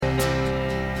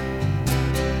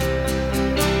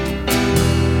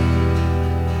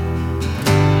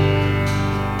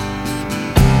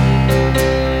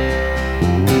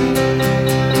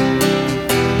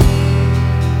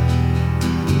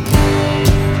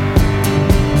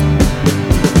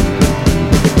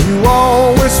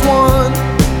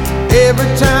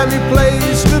every time he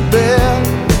plays the bell.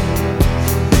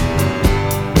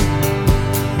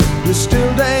 You're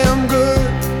still damn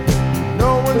good.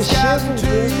 No one's gotten to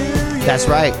you. That's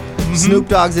right. Snoop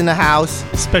Dogg's in the house.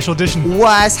 Special edition.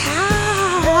 What's happening?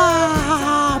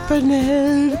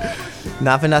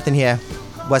 Not for nothing here.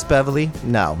 West Beverly?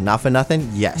 No. Not for nothing?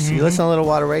 Yes. You listen to Little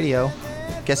Water Radio.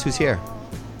 Guess who's here?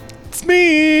 It's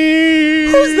me.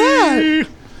 Who's that?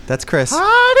 That's Chris.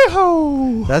 Howdy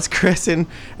ho. That's Chris and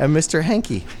Mr.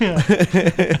 Hanky.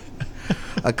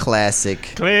 A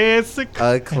classic. Classic.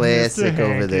 A classic Mr.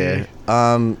 over there.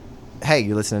 Hanky. Hey,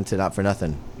 you're listening to Not for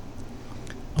Nothing.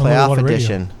 On Little Playoff Water Radio.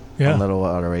 edition Yeah. on Little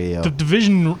Water Radio. The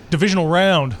divisional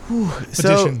round.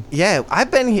 So, edition. yeah, I've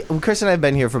been here. Chris and I have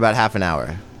been here for about half an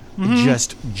hour.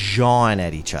 Just jawing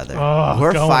at each other. Oh,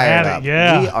 We're going fired at it, up.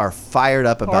 yeah. We are fired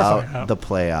up fired about up. the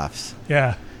playoffs.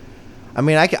 Yeah. I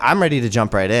mean, I'm ready to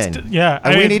jump right in. Yeah.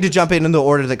 And we need to jump in the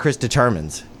order that Chris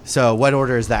determines. So, what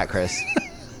order is that, Chris?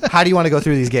 How do you want to go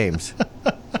through these games?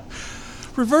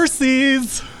 reverse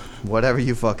these. Whatever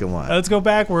you fucking want. Let's go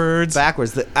backwards.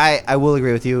 Backwards. I will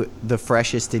agree with you. The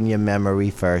freshest in your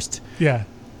memory first, Yeah.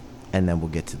 and then we'll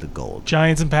get to the gold.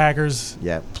 Giants and Packers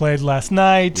Yeah. played last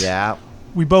night. Yeah.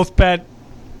 We both bet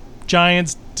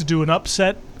Giants to do an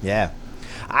upset. Yeah.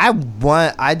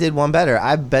 I did one better.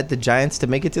 I bet the Giants to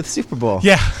make it to the Super Bowl.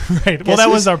 Yeah, right. Well, that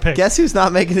was our pick. Guess who's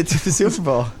not making it to the Super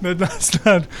Bowl?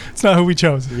 It's not who we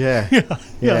chose. Yeah.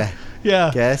 Yeah.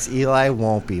 Yeah. Guess Eli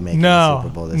won't be making the No.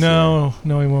 Super Bowl this year. No,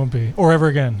 he won't be. Or ever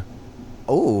again.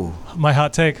 Oh. My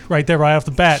hot take right there, right off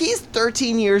the bat. He's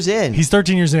 13 years in. He's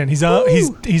 13 years in. He's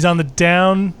on the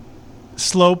down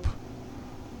slope,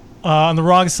 on the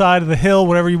wrong side of the hill,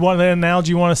 whatever you want, the analogy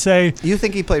you want to say. You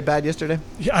think he played bad yesterday?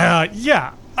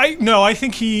 Yeah. I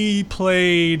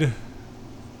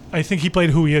think he played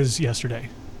who he is yesterday.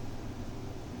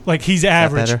 Like he's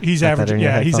average. better? He's Is that average. better in your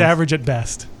Yeah, he's headphones? average at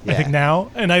best. I Yeah. think now,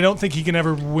 and I don't think he can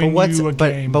ever win you a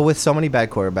game. But with so many bad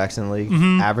quarterbacks in the league,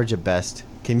 average at best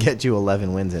can get you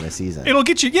 11 wins in a season. It'll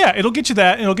get you. Yeah, it'll get you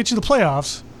that. And it'll get you the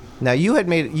playoffs. Now you had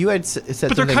said But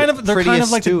something they're kind of pretty like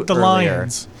astute the earlier.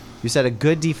 Lions. You said a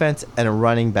good defense and a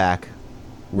running back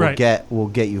will Right. get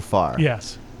you far.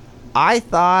 Yes. I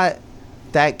thought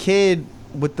that kid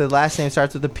with the last name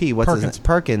starts with a P. What's his name?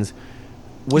 Perkins.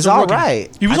 Was He's a all rookie. right.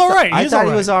 He was I all thought- right. I thought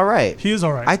he was all right. He is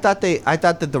all right. I thought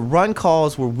that the run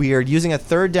calls were weird. Using a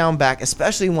third down back,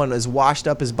 especially one as washed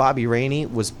up as Bobby Rainey,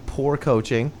 was poor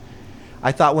coaching.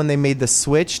 I thought when they made the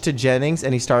switch to Jennings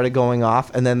and he started going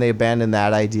off, and then they abandoned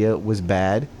that idea, was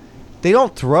bad. They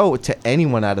don't throw to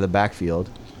anyone out of the backfield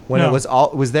when No.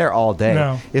 it was there all day.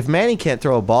 No. If Manning can't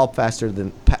throw a ball faster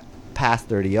than past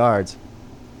 30 yards,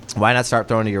 why not start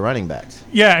throwing to your running backs?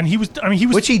 Yeah, and he was.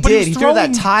 Which he but did. He threw that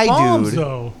throwing tie bombs, dude.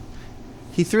 Though.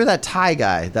 He threw that tie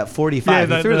guy, that 45.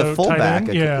 Yeah, he threw the the fullback. tight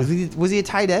end, yeah. Was he a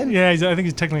tight end? Yeah, I think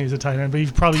he's a tight end, but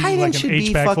he's probably Tight end like an should be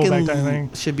H-back, fullback fucking type thing.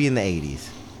 should be in the 80s.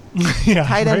 Yeah,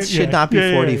 Tight ends right? should Yeah. not be Yeah,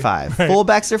 yeah, 45. right.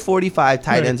 Fullbacks are 45.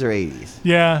 Tight Right. ends are 80s.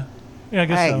 Yeah, I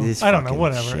guess This so. I don't know. fucking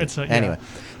Whatever. shit. It's yeah. Anyway,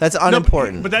 that's No,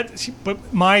 unimportant.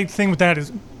 but my thing with that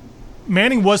is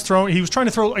Manning was throwing. He was trying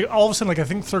to throw. Like, all of a sudden, like I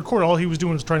think third quarter, all he was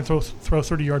doing was trying to throw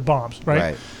 30-yard bombs, right?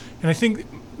 Right. And I think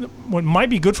what might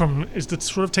be good for him is to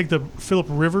sort of take the Phillip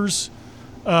Rivers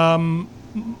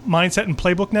mindset and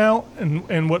playbook now,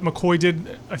 and what McCoy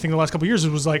did, I think, the last couple of years,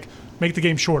 it was like make the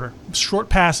game shorter, short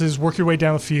passes, work your way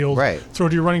down the field, Right. Throw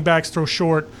to your running backs, throw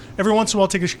short. Every once in a while,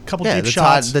 take a couple Yeah, deep the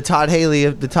shots. Todd Haley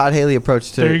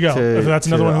approach to There you go. to- That's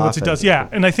another to one who what it does. Yeah,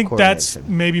 and I think that's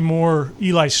coordination. maybe more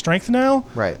Eli's strength now.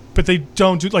 Right. But they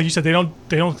don't do, like you said, they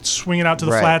don't swing it out to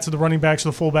the Right. flats of the running backs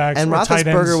or the fullbacks And or tight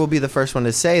ends. Roethlisberger will be the first one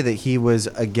to say that he was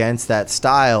against that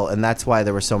style, and that's why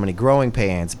there were so many growing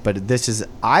pains. But this is,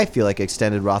 I feel like,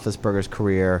 extended Roethlisberger's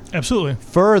career Absolutely.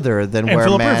 further than And where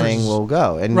Phillip Manning Rivers. will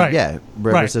go. And Right. yeah,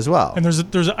 Rivers Right. as well. And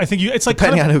there's I think it's like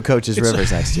Depending kind on of, who coaches it's-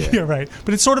 Rivers next year. Yeah, right.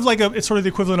 But it's sort of the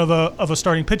equivalent of a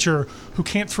starting pitcher who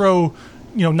can't throw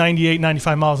 98,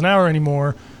 95 miles an hour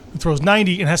anymore, who throws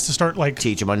 90 and has to start like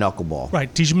Teach him a knuckleball.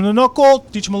 right, teach him the knuckle,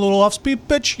 teach him a little off-speed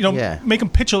pitch. Yeah. Make him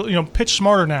pitch pitch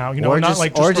smarter now. Or not just,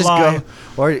 like or just just rely. go.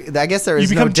 Or I guess there You is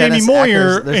become no Jamie Dennis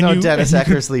Moyer, Eckersley. There's and no you Dennis and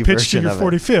you Eckersley pitch to version your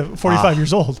of 45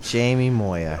 years old, it. Jamie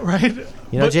Moyer. right?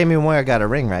 You know, But- Jamie Moyer got a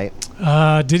ring, right?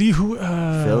 Did he?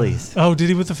 Phillies. Oh, did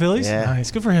he with the Phillies? Yeah. Nice,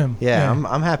 good for him. Yeah,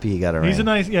 I'm happy he got a ring. He's a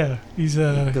nice. Yeah, he's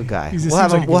a good guy. He's We'll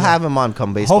have him. like a We'll good guy. have him on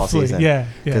come baseball Hopefully, season. yeah.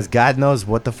 Because God knows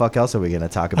what the fuck else are we going to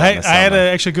talk about. I in the had summer.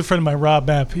 actually a good friend of mine, Rob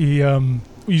Mapp. He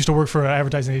used to work for an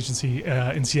advertising agency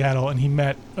in Seattle, and he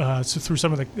met through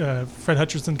some of the Fred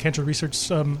Hutchinson Cantor Research.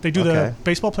 They do the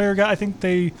baseball player guy. I think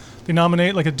they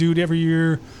nominate like a dude every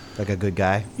year. Like a good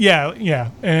guy. Yeah.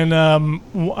 And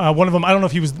one of them, I don't know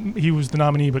if he was the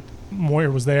nominee, but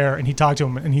Moyer was there, and he talked to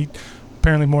him, and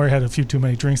apparently Moyer had a few too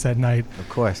many drinks that night. Of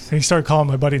course. And he started calling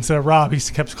my buddy, instead of Rob, he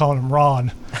kept calling him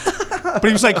Ron. But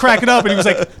he was like cracking up, and he was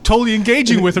like totally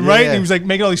engaging with him, right? And he was like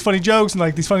making all these funny jokes and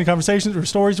like these funny conversations or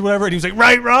stories or whatever. And he was like,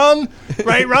 "Right, Ron,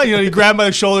 right, Ron." You know, he grabbed by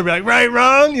the shoulder, and be like, "Right,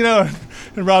 Ron," you know.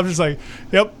 And Rob's just like,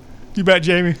 "Yep, you bet,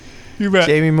 Jamie, you bet."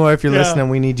 Jamie Moore, if you're listening,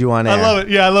 we need you on air. I love it.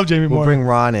 Yeah, I love Jamie Moore. We'll bring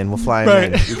Ron in. We'll fly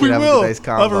him in. We have will. A nice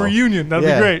We'll have a reunion. That'd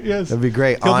be great. Yes, that'd be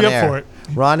great. He'll on be up air. for it.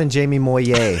 Ron and Jamie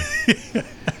Moyer.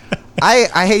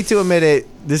 I hate to admit it.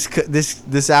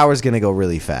 This hour's gonna go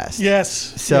really fast. Yes.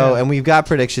 So and we've got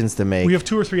predictions to make. We have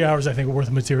 2 or 3 hours, I think, worth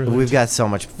of material. We've got so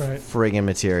much friggin'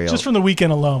 material just from the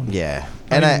weekend alone. Yeah,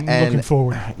 and looking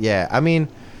forward. Yeah, I mean.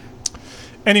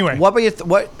 Anyway, what were you?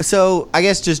 So I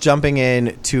guess just jumping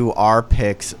in to our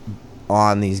picks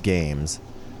on these games.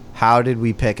 How did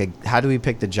we pick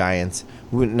the Giants?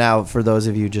 Now, for those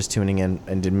of you just tuning in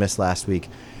and did miss last week,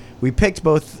 we picked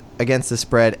both against the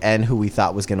spread and who we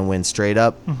thought was going to win straight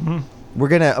up. Mm-hmm. We're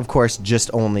going to, of course, just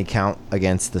only count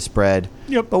against the spread.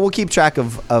 Yep. But we'll keep track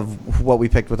of what we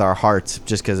picked with our hearts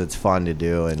just because it's fun to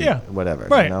do and whatever.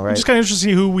 Right. You know, right. Just kind of interested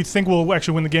to see who we think will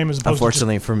actually win the game as opposed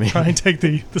Unfortunately to for me. try and take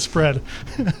the spread.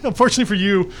 Unfortunately for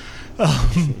you,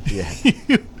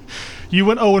 you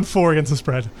went 0-4 against the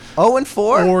spread. 0-4?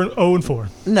 Or 0-4.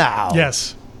 No.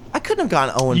 Yes. I couldn't have gone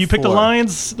 0-4. You picked the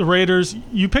Lions, the Raiders.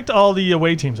 You picked all the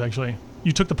away teams, actually.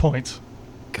 You took the points.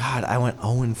 God, I went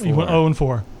 0-4. You went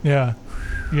 0-4. Yeah.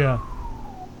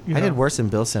 I did worse than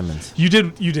Bill Simmons. You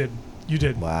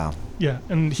did. Wow. Yeah,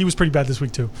 and he was pretty bad this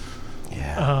week, too.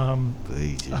 Yeah. I'm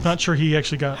not sure he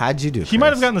actually got... How'd you do, He might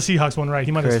have gotten the Seahawks one right.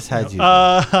 He might Chris, have. how'd you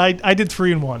do? I did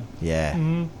 3-1. Yeah.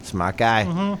 Mm-hmm. Smart guy.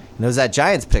 Mm-hmm. And it was that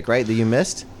Giants pick, right, that you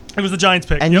missed? It was the Giants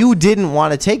pick. And you didn't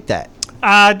want to take that.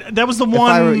 That was the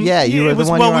one. You were the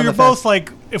one. Well, we were both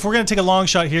like, if we're going to take a long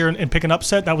shot here and pick an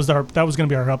upset, that was going to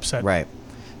be our upset. Right.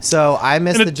 So I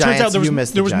missed the Giants. You missed the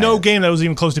Giants. There was no game that was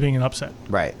even close to being an upset.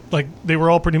 Right. Like they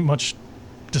were all pretty much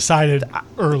decided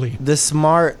early.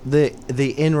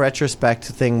 The in retrospect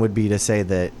thing would be to say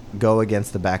that go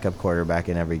against the backup quarterback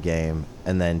in every game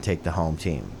and then take the home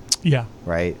team. Yeah.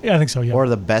 Right. Yeah, I think so. Yeah. Or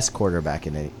the best quarterback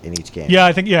in each game. Yeah,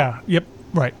 I think. Yeah. Yep.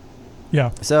 Right.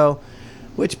 Yeah. So,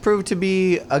 which proved to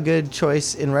be a good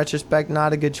choice in retrospect,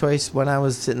 not a good choice when I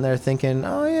was sitting there thinking,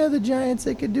 "Oh yeah, the Giants,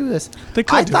 they could do this." They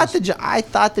could. I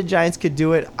thought the Giants could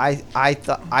do it.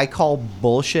 I call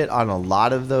bullshit on a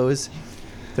lot of those.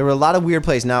 There were a lot of weird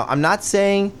plays. Now, I'm not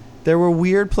saying there were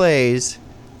weird plays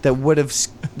that would have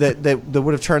that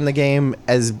would have turned the game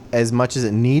as much as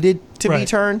it needed to be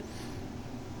turned.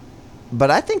 But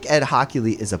I think Ed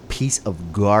Hockley is a piece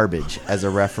of garbage as a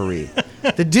referee.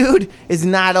 The dude is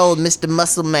not old Mr.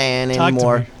 Muscle Man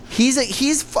anymore. He's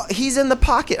in the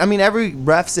pocket. I mean, every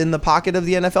ref's in the pocket of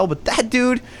the NFL, but that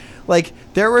dude, like,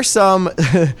 there were some.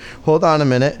 Hold on a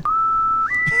minute.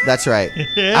 That's right.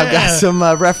 Yeah. I've got some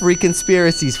referee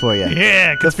conspiracies for you.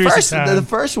 Yeah, conspiracy time. The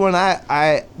first one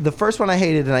I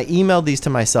hated, and I emailed these to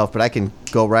myself, but I can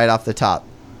go right off the top.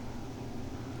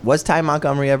 Was Ty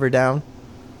Montgomery ever down?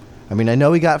 I mean, I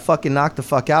know he got fucking knocked the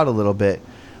fuck out a little bit,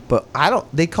 but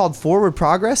they called forward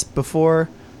progress before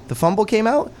the fumble came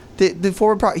out.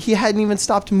 He hadn't even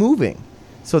stopped moving.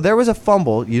 So there was a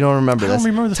fumble. You don't remember this. I don't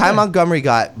remember this. Ty Montgomery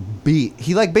got beat.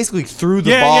 He like basically threw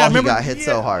the ball. He got hit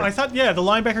so hard. I thought, the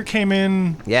linebacker came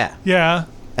in. Yeah. Yeah.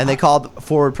 And they called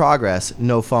forward progress,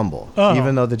 no fumble,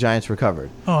 even though the Giants recovered.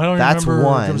 Oh, I don't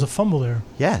remember. There was a fumble there.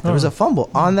 Yeah, there was a fumble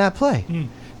on that play. Mm.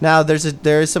 Now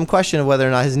there is some question of whether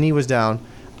or not his knee was down.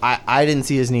 I didn't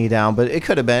see his knee down, but it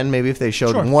could have been. Maybe if they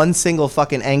showed one single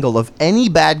fucking angle of any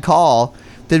bad call.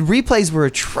 The replays were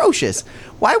atrocious.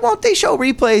 Why won't they show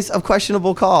replays of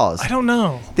questionable calls? I don't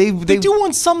know. They do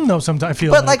want some though. Sometimes I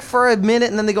feel. But like for a minute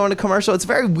and then they go into commercial. It's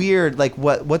very weird. Like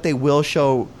what they will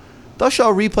show. They'll show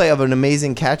a replay of an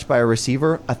amazing catch by a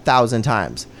receiver 1,000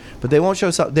 times, but they won't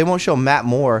show Matt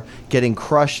Moore getting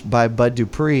crushed by Bud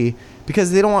Dupree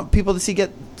because they don't want people to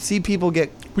see people get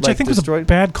which like, I think destroyed. was a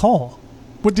bad call.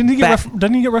 What didn't he get?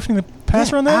 Didn't he get roughing the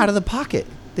passer on that? Out of the pocket.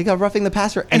 They got roughing the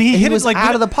passer, and he hit was it like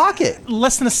out of the pocket.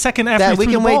 Less than a second after we he threw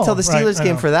can the ball. wait till the Steelers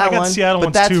game for that I got one. Seattle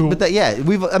but ones too. But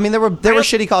there were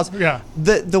shitty calls. Yeah.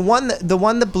 The one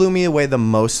that blew me away the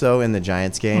most though in the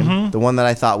Giants game, the one that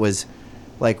I thought was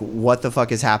like what the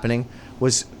fuck is happening,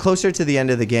 was closer to the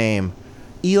end of the game.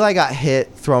 Eli got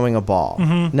hit throwing a ball.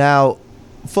 Now,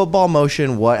 football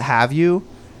motion, what have you.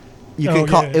 You can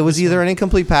call yeah, it was this either one. an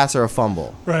incomplete pass or a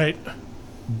fumble. Right.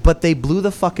 But they blew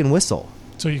the fucking whistle.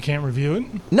 So you can't review it?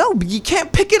 No, but you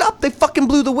can't pick it up. They fucking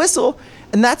blew the whistle,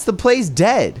 and that's the play's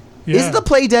dead. Yeah. Isn't the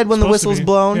play dead when the Supposed to whistle's be.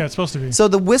 blown? Yeah, it's supposed to be. So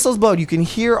the whistle's blown. You can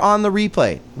hear on the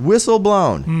replay, whistle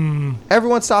blown. Hmm.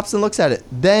 Everyone stops and looks at it.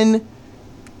 Then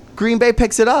Green Bay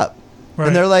picks it up, Right.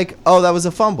 and they're like, "Oh, that was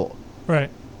a fumble." Right.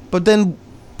 But then,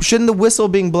 shouldn't the whistle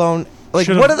being blown? Like,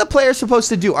 Should've- what are the players supposed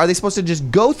to do? Are they supposed to just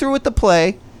go through with the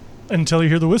play Until you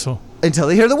hear the whistle. until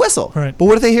they hear the whistle? Right. But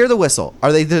what if they hear the whistle?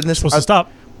 Are they doing this? Supposed to stop.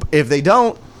 If they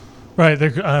don't, Right.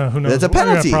 Who knows? That's a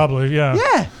penalty. Yeah, probably. Yeah.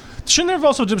 yeah. Shouldn't there have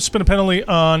also just been a penalty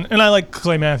on? And I like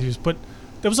Clay Matthews, but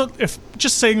there was if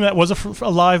just saying that was a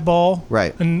live ball,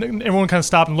 Right. And everyone kind of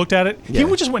stopped and looked at it. Yeah. He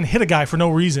would just went and hit a guy for no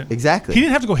reason. Exactly. He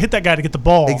didn't have to go hit that guy to get the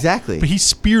ball. Exactly. But he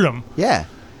speared him. Yeah.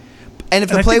 And if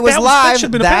And the I play think was that live,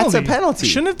 should've been that's a penalty.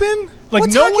 Shouldn't have been. Like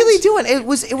What's no Hockey Lee one's doing?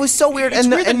 It was so weird. It's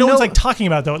and weird that no one's like talking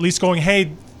about it, though. At least going,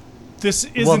 hey, this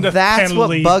isn't well, a that's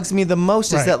penalty. what bugs me the most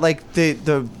is Right. that like the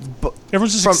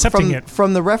Everyone's just accepting it.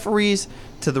 from the referees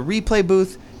to the replay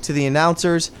booth to the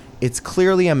announcers. It's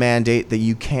clearly a mandate that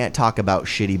you can't talk about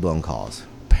shitty blown calls.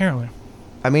 Apparently.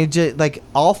 I mean, like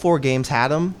all 4 games had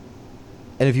them,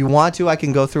 and if you want to, I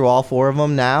can go through all 4 of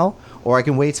them now, or I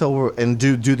can wait till and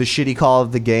do the shitty call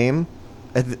of the game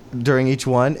during each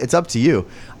one. It's up to you.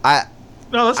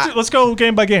 No, let's go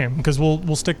game by game because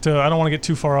we'll stick to. I don't want to get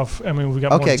too far off. I mean, we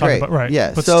got more Okay, to talk great. about. Right.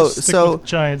 Yeah, Let's so- just stick so- with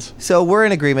Giants. So we're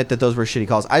in agreement that those were shitty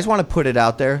calls. I just want to put it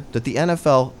out there that the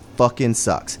NFL fucking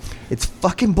sucks. It's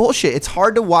fucking bullshit. It's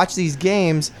hard to watch these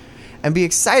games and be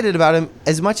excited about them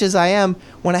as much as I am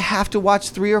when I have to watch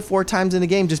 3 or 4 times in a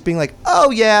game just being like,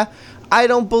 "Oh yeah, I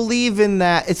don't believe in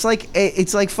that." It's like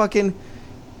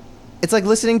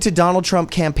listening to Donald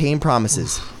Trump campaign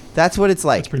promises. That's what it's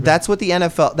like. pretty bad. That's what the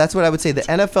NFL, that's what I would say the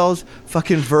NFL's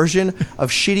fucking version of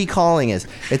shitty calling is.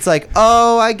 It's like,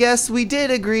 "Oh, I guess we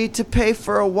did agree to pay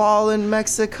for a wall in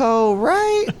Mexico,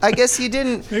 right? I guess you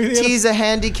didn't Maybe the tease a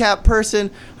handicapped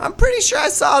person. I'm pretty sure I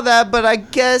saw that, but I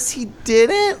guess he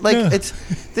didn't." Like, Yeah. it's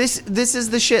this is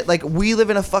the shit. Like, we live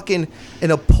in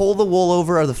a pull the wool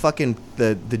over of the fucking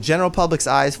the general public's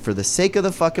eyes for the sake of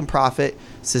the fucking profit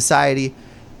society.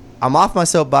 I'm off my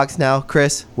soapbox now.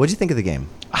 Chris, what'd you think of the game?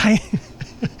 I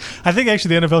think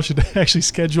actually the NFL should actually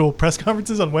schedule press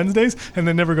conferences on Wednesdays and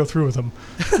then never go through with them,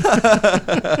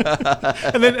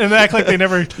 and act like they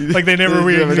never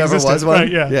Never existed. was one?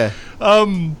 Right, yeah. Yeah.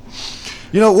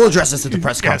 We'll address this at the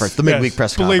press conference, the midweek yes.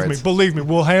 press conference. Believe me,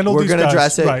 we'll handle We're these gonna guys.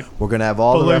 address it. Right. We're gonna have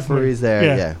all the Believe me. referees there.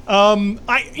 Yeah.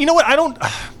 You know what? I don't.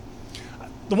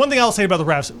 The one thing I'll say about the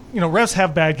refs, refs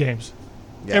have bad games.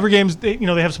 Yeah. Every game's, they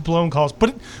have some blown calls,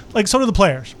 but like so do the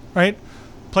players, right?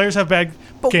 Players have bad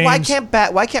But games.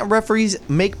 why can't referees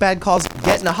make bad calls,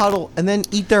 get in a huddle, and then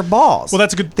eat their balls? Well,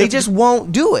 that's a good. They that's a just good-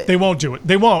 won't do it. They won't do it.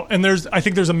 They won't. And I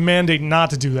think there's a mandate not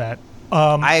to do that.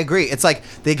 I agree. It's like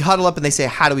they huddle up and they say,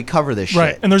 "How do we cover this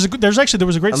Right. shit?" And there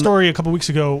was a great story a couple weeks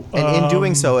ago. And in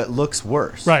doing so, it looks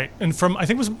worse. Right. And I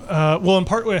think it was, in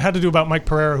part it had to do about Mike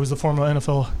Pereira, who's the former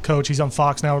NFL coach. He's on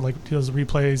Fox now, like he does the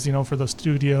replays, for the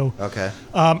studio. Okay.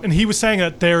 And he was saying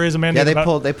that there is a mandate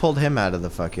Yeah, they pulled him out of the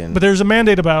fucking. But there's a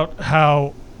mandate about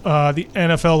how the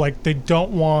NFL, like, they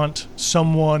don't want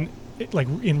someone, like,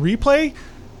 in replay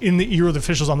in the ear of the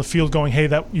officials on the field going, "Hey,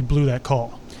 that you blew that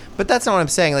call." But that's not what I'm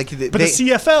saying. Like, But the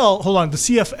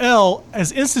CFL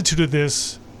has instituted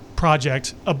this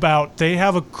project about they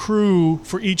have a crew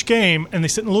for each game and they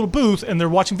sit in a little booth and they're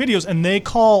watching videos and they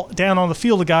call down on the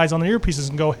field the guys on the earpieces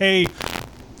and go, "Hey,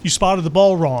 you spotted the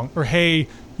ball wrong," or "Hey,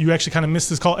 you actually kind of missed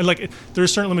this call." And like,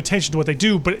 there's certain limitation to what they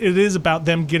do, but it is about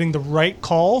them getting the right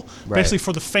call, Right. basically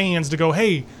for the fans to go,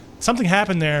 "Hey, something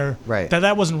happened there. Right.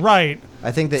 That wasn't right."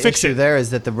 I think the Fix issue it. there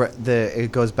is that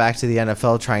it goes back to the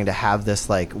NFL trying to have this,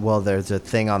 like, well, there's a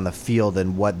thing on the field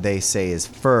and what they say is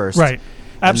first. Right.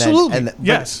 And then- Absolutely.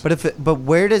 Yes. But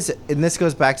where does and this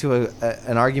goes back to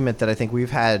an argument that I think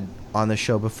we've had on the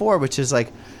show before, which is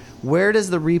like, where does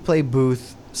the replay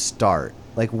booth start?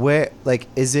 Like,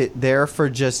 is it there for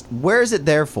where is it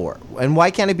there for? And why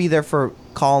can't it be there for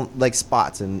like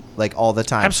spots and like all the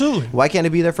time? Absolutely. Why can't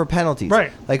it be there for penalties?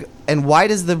 Right. Like, and why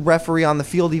does the referee on the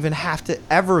field even have to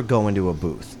ever go into a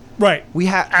booth? Right. We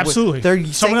have Absolutely. They're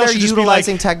saying Someone else they're should just be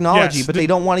utilizing like, technology, yes, but they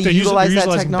don't want to they're utilize that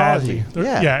utilizing technology. badly.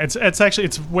 Yeah.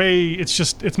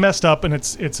 It's messed up and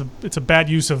it's a bad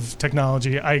use of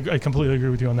technology. I completely agree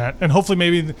with you on that. And hopefully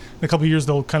maybe in a couple of years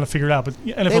they'll kind of figure it out. But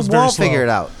NFL's They very won't slow. figure it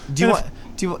out. Do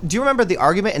And you remember the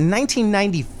argument in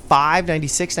 1995,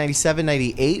 96, 97,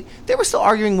 98? They were still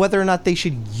arguing whether or not they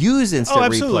should use instant Oh,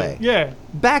 absolutely. replay. Yeah.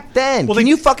 Back then. Well, Can they-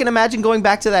 you fucking imagine going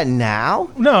back to that now?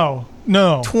 No.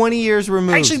 No. 20 years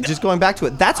removed. Actually, just going back to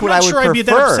it. That's I'm what not I would sure prefer. I'd be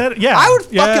that upset. Yeah. I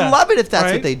would Yeah. fucking love it if that's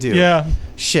Right? what they do. Yeah.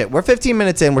 Shit, we're 15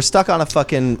 minutes in. We're stuck on bad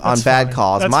fine.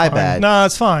 calls. That's My fine. bad. No,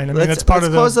 it's fine. I mean, that's part let's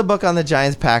of close the book on the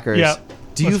Giants Packers. Yeah,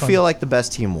 Do you that's fine. feel like the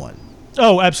best team won?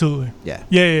 Oh, absolutely. Yeah.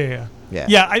 Yeah. Yeah.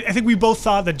 Yeah, I think we both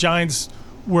thought that Giants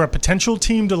were a potential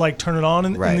team to like turn it on,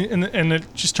 and it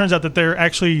just turns out that they're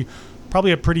actually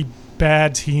probably a pretty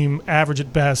bad team, average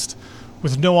at best,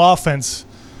 with no offense.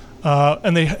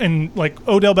 And like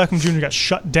Odell Beckham Jr. got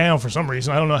shut down for some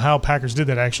reason. I don't know how Packers did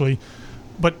that actually,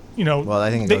 but Well, I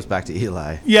think it goes back to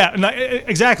Eli. Yeah,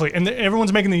 exactly. And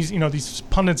everyone's making these, these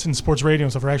pundits in sports radio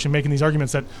and stuff are actually making these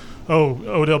arguments that,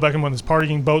 Odell Beckham won this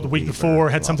partying boat the week before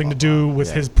had something to do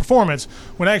with his performance,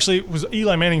 when actually it was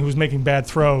Eli Manning who was making bad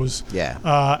throws. Yeah.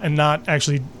 And not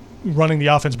actually running the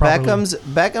offense properly.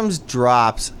 Beckham's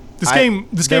drops. This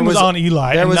game was on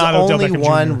Eli. There and was not only Odell Beckham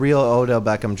one Jr. real Odell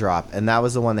Beckham drop, and that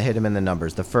was the one that hit him in the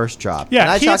numbers, the first drop. Yeah, and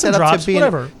I he had chalked some that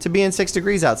up drops, to being 6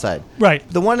 degrees outside. Right.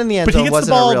 The one in the end But he zone gets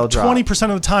the wasn't a ball real drop. 20%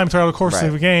 of the time throughout the course Right.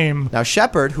 of the game. Now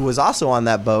Shepard, who was also on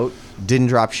that boat, didn't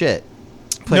drop shit.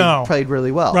 Played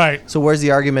really well. Right. So where's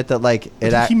the argument that like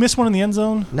Did he miss one in the end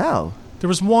zone? No. There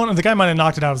was one. The guy might have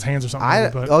knocked it out of his hands or something.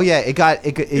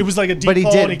 It was like a deep but he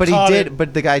ball did, and he but he caught did, it.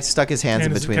 but the guy stuck his hands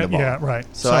in between the ball. Yeah, right.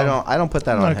 So I don't put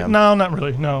that on him. No, not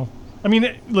really. No. I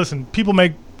mean, listen, people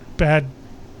make bad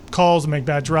calls and make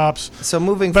bad drops. So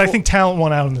moving, but I think talent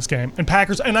won out in this game. And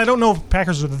Packers, and I don't know if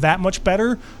Packers are that much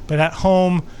better, but at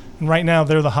home and right now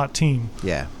they're the hot team.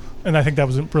 Yeah. And I think that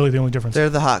was really the only difference.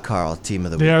 They're the hot Carl team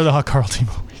of the week. They are the hot Carl team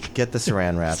of the week. Get the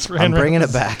saran wrap. Saran I'm bringing wrap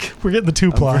it back. We're getting the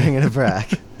 2-ply. I'm bringing it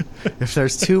back. If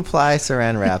there's 2-ply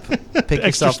saran wrap, pick Extra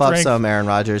yourself up strength. some, Aaron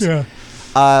Rodgers.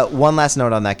 Yeah. One last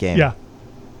note on that game. Yeah.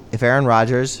 If Aaron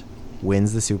Rodgers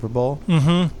wins the Super Bowl,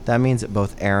 that means that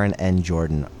both Aaron and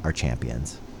Jordan are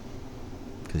champions.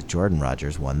 Because Jordan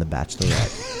Rodgers won the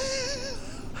Bachelorette.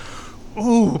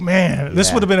 Oh man, this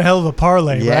Yeah. would have been a hell of a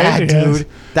parlay, Yeah, right? dude.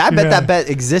 That bet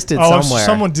existed somewhere.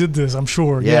 Someone did this, I'm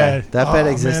sure. Yeah, that bet Man,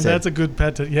 existed. that's a good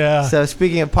bet. Yeah. So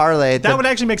speaking of parlay, That would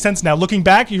actually make sense now. Looking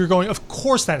back, you're going, of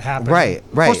course that happened. Right.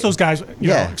 Of course those guys, you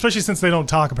Yeah. know, especially since they don't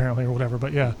talk apparently or whatever,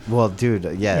 but yeah. Well, dude,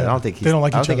 I don't think They don't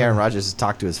like I don't each think other. Aaron Rodgers has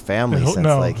talked to his family since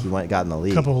No. like he got in the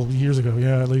league. A couple of years ago,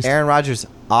 yeah, at least. Aaron Rodgers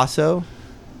also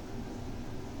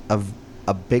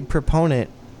a big proponent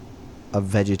of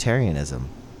vegetarianism.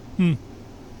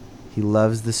 He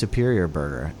loves the Superior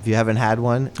Burger. If you haven't had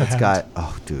one, it's got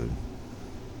you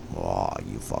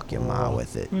fuck your ma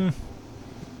with it.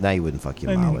 Now you wouldn't fuck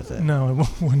your ma with it. No,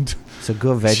 I wouldn't. It's a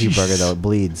good veggie burger though. It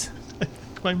bleeds.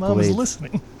 My mom is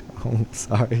listening. Oh,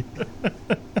 sorry.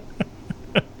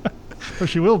 Or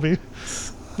she will be.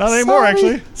 Not anymore,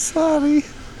 actually. Sorry.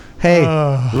 Hey,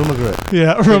 Rumagrit.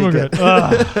 Yeah, Rumagrit.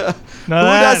 Who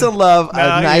doesn't love a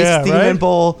nice Stephen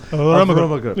Bowl of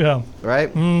Rumagrit? Yeah.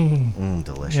 Right?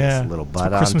 Delicious. Yeah. Little That's butt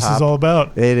what on Christmas top. is all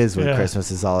about. It is what Yeah.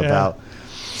 Christmas is all Yeah. about.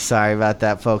 Sorry about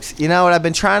that, folks. You know what? I've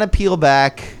been trying to peel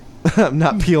back.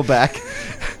 Not peel back.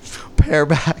 Pare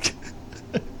back.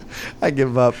 I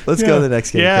give up. Let's go to the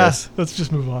next game, Yeah, Chris. let's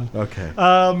just move on. Okay.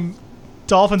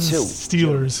 Dolphins and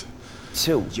Steelers.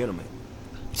 Two gentlemen.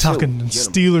 Talking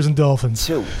Steelers and Dolphins.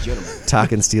 Two gentlemen.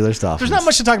 Talking Steelers Dolphins. There's not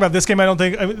much to talk about this game. I don't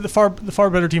think. I mean, the far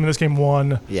better team in this game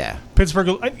won. Yeah. Pittsburgh.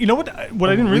 You know what? What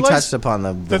I didn't We realize. touched upon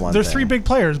the one They're thing. three big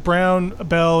players: Brown,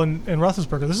 Bell, and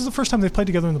Roethlisberger. This is the first time they've played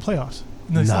together in the playoffs.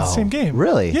 In the same game.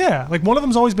 Really? Yeah. Like one of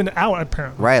them's always been out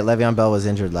apparently. Right, Le'Veon Bell was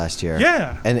injured last year.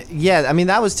 Yeah. And I mean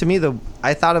that was to me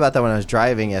I thought about that when I was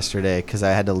driving yesterday because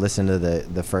I had to listen to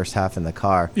the first half in the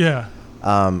car. Yeah.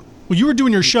 Well, you were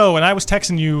doing your show, and I was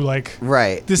texting you like,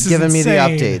 Right. This is giving me the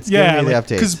insane. updates. Yeah, Giving me the updates.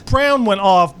 because Brown went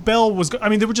off. Bell was. I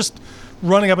mean, they were just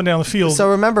running up and down the field. So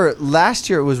remember, last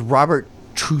year it was Robert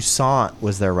Toussaint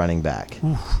was their running back.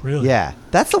 Ooh, really? Yeah,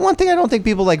 that's the one thing I don't think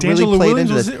people like D'Angelo really played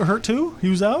Williams into. was hurt too. He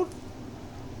was out.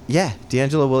 Yeah,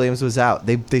 D'Angelo Williams was out.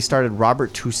 They started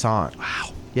Robert Toussaint.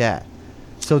 Wow. Yeah.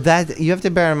 So that you have to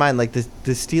bear in mind, like the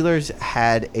Steelers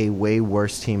had a way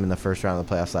worse team in the first round of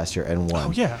the playoffs last year and won.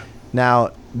 Oh yeah. Now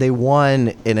they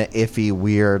won in an iffy,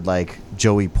 weird, like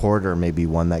Joey Porter maybe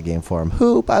won that game for him.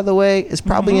 Who, by the way, is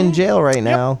probably in jail right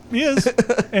now. Yep, he is,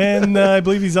 and I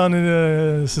believe he's on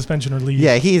a suspension or leave.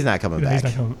 Yeah, he's not coming back. He's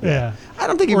not coming. Yeah. I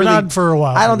don't think he Or really not for a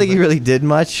while. I don't think he really did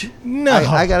much. No,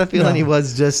 I got a feeling no. he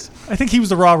was just. I think he was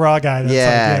the rah guy. That's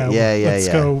Yeah, like, yeah, Let's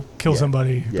yeah. go kill Yeah.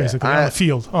 somebody, Yeah. basically on the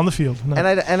field. On the field. No.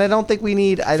 And I don't think we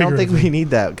need. I don't think we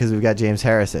need that because we've got James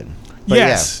Harrison. But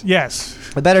yes.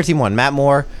 the better team won. Matt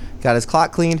Moore got his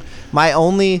clock cleaned. My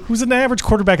only Who's an average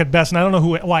quarterback at best, and I don't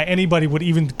know why anybody would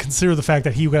even consider the fact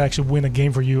that he would actually win a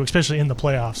game for you, especially in the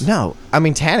playoffs. no, I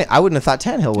mean I wouldn't have thought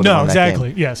Tannehill would have No, won exactly.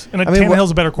 that game. Yes, and I mean,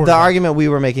 Tannehill's a better The quarterback. argument we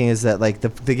were making is that like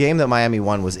the game that Miami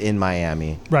won was in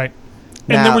Miami. Right.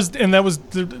 Now-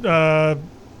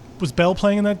 Was Bell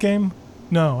playing in that game?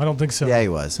 No, I don't think so. Yeah, he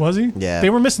was. Was he? Yeah. They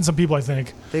were missing some people, I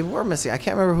think. They were missing. I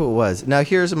can't remember who it was. Now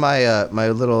here's my my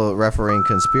little refereeing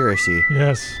conspiracy.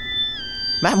 Yes.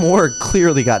 Matt Moore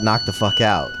clearly got knocked the fuck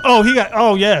out. Oh, he got.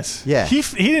 Oh, yes. Yeah. He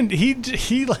didn't.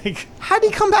 He like How'd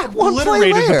he come back one play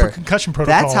obliterated later? the concussion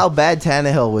protocol. That's how bad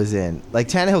Tannehill was in. Like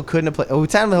Tannehill couldn't have played. Oh,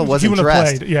 Tannehill he wasn't wouldn't have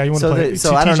dressed. played. Yeah, he wouldn't so have played.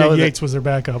 So I don't know. Yates was their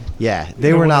backup. Yeah, It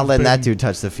they were wouldn't not have letting that been- dude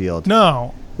touch the field,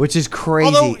 No. which is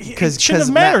crazy. Although it shouldn't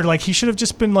have mattered. Like he should have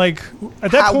just been like at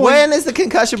that point. When is the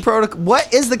concussion protocol?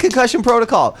 What is the concussion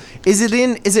protocol? Is it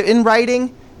in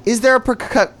writing? Is there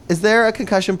a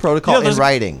concussion protocol in there's-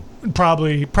 writing?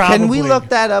 Probably. Can we look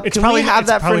that up? It's Can probably we have it's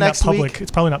that for probably not next public. week?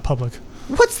 It's probably not public.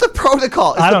 What's the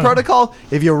protocol? Is I the don't know. protocol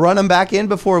if you run them back in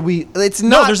before we? It's No,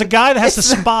 not. there's a guy that has to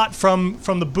it's not- spot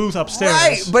from the booth upstairs.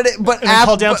 Right, but and then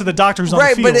call down to the doctor who's on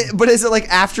right, the field. but is it like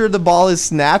after the ball is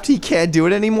snapped, he can't do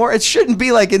it anymore? It shouldn't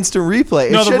be like instant replay.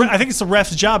 It No, shouldn't- I think it's the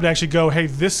ref's job to actually go, hey,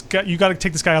 this guy, you got to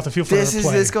take this guy off the field for another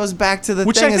play. This goes back to the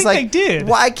Which thing. I is think like, they did.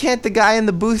 Why can't the guy in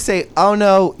the booth say, "Oh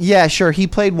no, yeah, sure, he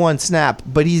played one snap,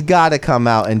 but he's got to come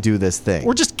out and do this thing"?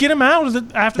 Or just get him out of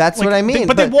the after. That's what I mean,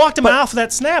 But they but- walked him but- out for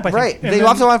that snap. I think. Right. And They then-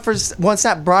 walked him out for one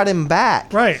snap, brought him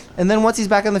back. Right. And then once he's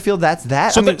back on the field, that's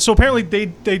that. So, I mean, so apparently they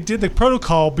did the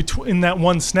protocol in that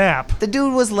one snap. the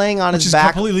dude was laying on Which his is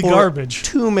back completely for garbage.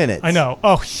 2 minutes. I know.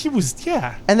 Oh, he was.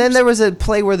 Yeah. And then there was a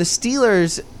play where two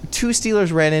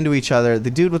Steelers ran into each other. The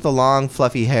dude with the long,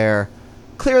 fluffy hair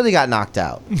clearly got knocked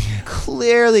out.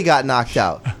 Clearly got knocked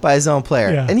out by his own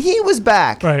player. Yeah. And he was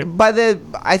back. Right.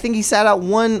 I think he sat out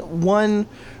one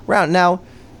round. Now,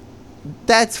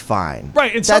 that's fine.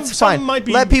 Right, and that's some fine. might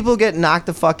be- Let people get knocked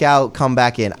the fuck out, come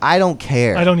back in. I don't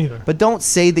care. I don't either. But don't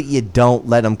say that you don't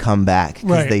let them come back because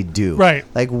Right. they do. Right.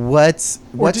 Like what's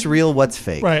did- real, what's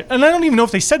fake. Right. And I don't even know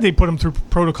if they said they put him through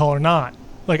protocol or not.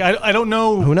 Like I don't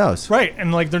know. Who knows? Right.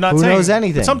 And like they're not Who saying knows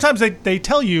anything? But sometimes they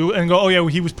tell you and go, oh yeah,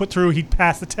 he was put through. He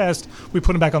passed the test. We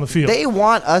put him back on the field. They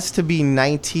want us to be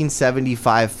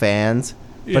 1975 fans,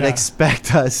 but Yeah.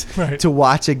 expect us Right. to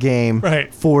watch a game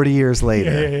Right. 40 years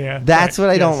later. Yeah. That's Right,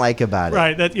 what I don't yes. like about it.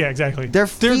 Right. That yeah, exactly. They're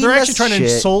feeding actually us trying to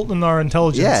shit. insult in our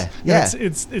intelligence. Yeah, And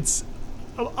yeah. It's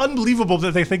unbelievable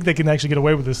that they think they can actually get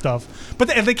away with this stuff. But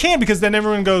they can because then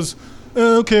everyone goes,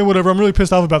 okay, whatever. I'm really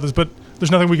pissed off about this, but there's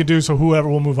nothing we can do, so whoever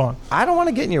will move on. I don't want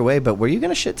to get in your way, but were you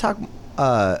going to shit talk?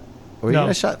 Were you No. going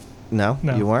to shut? No,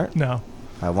 No, you weren't? No.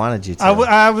 I wanted you to.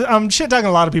 I'm shit talking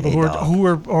a lot of people Hey, dog. who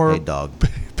are Hey, dog.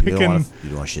 picking. You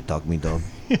don't want to shit talk me, dog?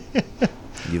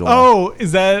 You don't Oh,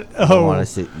 is that? want Oh, to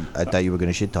sit. I thought you were going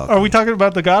to shit talk are me. we talking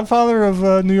about the Godfather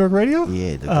of New York radio?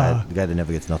 Yeah, the guy that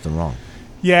never gets nothing wrong.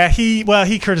 Yeah,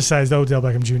 he criticized Odell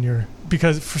Beckham Jr.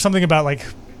 because for something about like,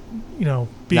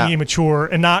 being Now- immature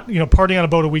and not partying on a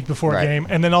boat a week before Right. a game,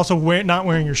 and then also not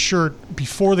wearing your shirt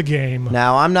before the game.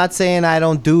 Now, I'm not saying I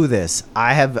don't do this.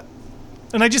 I have.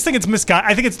 And I just think it's misguided.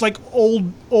 I think it's like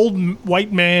old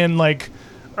white man like,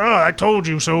 oh, I told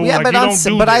you so. Yeah, like, but you on don't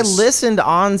do but I this. listened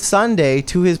on Sunday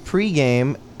to his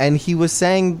pregame, and he was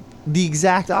saying the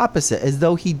exact opposite, as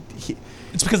though he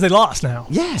It's because they lost now.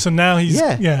 Yeah. So now he's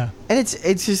Yeah. and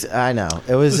it's just I know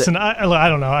it was. Listen, I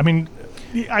don't know. I mean,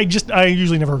 I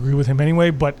usually never agree with him anyway.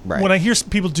 But Right. when I hear some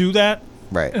people do that,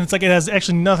 Right. and it's like it has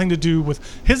actually nothing to do with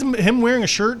him wearing a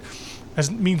shirt.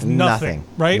 Means nothing, Nothing.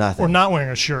 right? Nothing. Or not wearing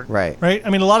a shirt, Right. Right. I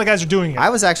mean, a lot of guys are doing it. I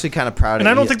was actually kind of proud of. And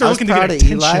I don't think they're looking to proud get of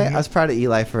Eli. attention. I was proud of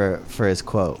Eli for his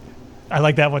quote. I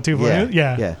like that one too. Yeah,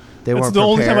 Yeah. yeah. They That's weren't the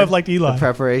only time prepared. I've liked Eli. The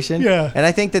preparation. Yeah. and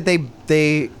I think that they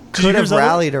you could hear have his other-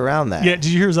 rallied around that. Yeah. Did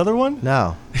you hear his other one?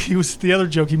 No. The other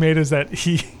joke he made is that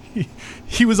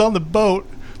he was on the boat,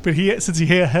 but since he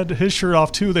had his shirt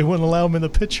off too, they wouldn't allow him in the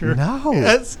picture. No.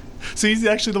 Yes. So he's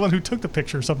actually the one who took the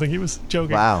picture or something. He was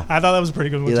joking. Wow. I thought that was a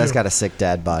pretty good one Eli's too. got a sick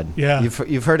dad bod. Yeah.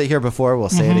 You've heard it here before. We'll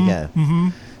say it again. Mm-hmm.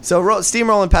 So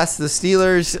steamrolling past the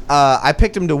Steelers. I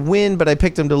picked them to win, but I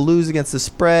picked them to lose against the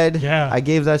spread. Yeah. I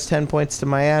gave those 10 points to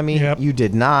Miami. Yep. You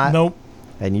did not. Nope.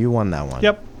 And you won that one.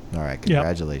 Yep. All right.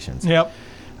 Congratulations. Yep.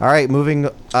 All right. Moving.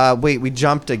 Wait. We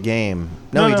jumped a game.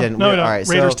 No, we didn't. No, we don't. All right.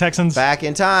 Raiders, so Texans. Back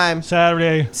in time.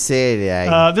 Saturday. City.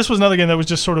 This was another game that was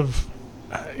just sort of.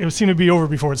 It seemed to be over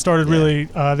before it started. Yeah. Really,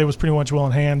 they was pretty much well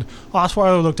in hand.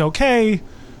 Osweiler looked okay.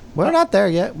 We're not there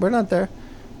yet. We're not there.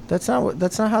 That's not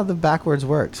how the backwards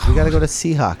works. We got to go to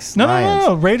Seahawks. No.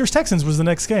 Lions. Raiders Texans was the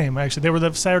next game. Actually, they were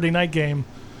the Saturday night game.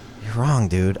 You're wrong,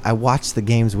 dude. I watched the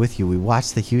games with you. We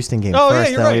watched the Houston game Oh,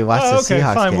 first, yeah, you're then right. we watched the okay,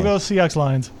 Seahawks fine. game. We'll go Seahawks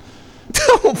Lions.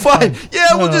 Oh, fine.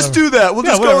 Yeah, we'll just do that. We'll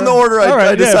Yeah, just go in the whatever. order All I right,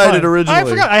 yeah, decided fine. originally. I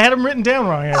forgot. I had them written down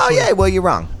wrong, Oh, actually. yeah. Well, you're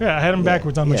wrong. Yeah, I had them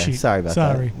backwards on my yeah, sheet. sorry about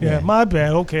that. Sorry. Yeah. Yeah, my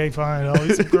bad. Okay, fine. I'll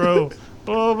eat some crow.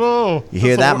 Boo, boo. You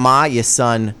hear that, Ma? Your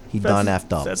son, he done That's-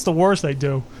 effed up. That's the worst they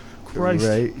do. Christ.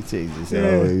 Right? Jesus.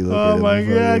 Yeah. you look Oh at my him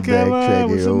God! fucking Come backtracking on,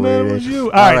 what's the over matter here. with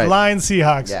you? All All right, right. Lions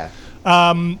Seahawks. Yeah.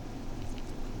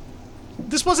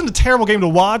 This wasn't a terrible game to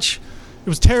watch. It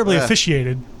was terribly Yeah.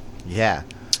 officiated Yeah.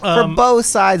 For both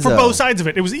sides, for though. both sides of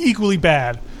it. It was equally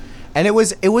bad. And it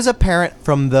was apparent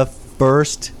from the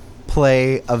first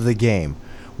play of the game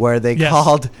where they Yes.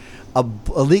 called a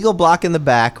illegal block in the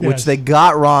back, which Yes. they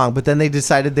got wrong, but then they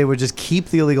decided they would just keep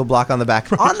the illegal block on the back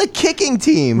on the kicking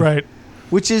team, Right.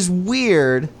 which is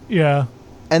weird. Yeah.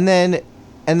 And then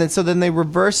so then they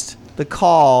reversed the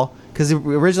call because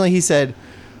originally he said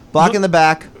block in the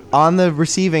back on the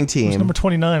receiving It was team. number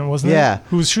 29, wasn't it? Yeah.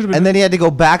 Who should have been. And then he had to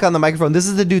go back on the microphone. This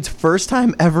is the dude's first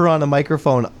time ever on a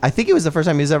microphone. I think it was the first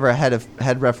time he was ever a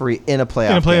head referee in a playoff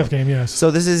in a playoff game, yes. So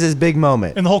this is his big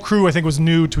moment. And the whole crew, I think, was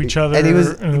new to each other. And he was,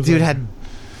 and dude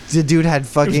like- had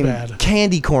fucking bad.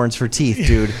 candy corns for teeth,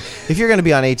 dude. If you're gonna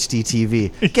be on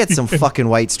HDTV, get some fucking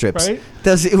white strips. Right?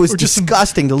 It was Or just some-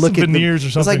 disgusting to look some at. veneers or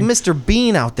It was like something. Mr.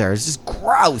 Bean out there. It's just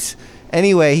gross.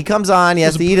 Anyway, he comes on. He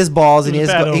has was to a- eat his balls, it and was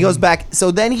he a bad goes omen. back.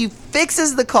 So then he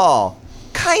fixes the call,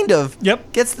 kind of.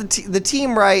 Yep. Gets the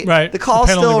team right. Right. The call's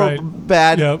The penalty still right.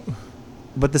 bad, Yep.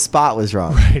 but the spot was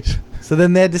wrong. Right. So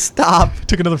then they had to stop.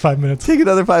 Took another 5 minutes. Take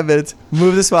another 5 minutes,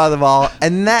 move the spot of the ball,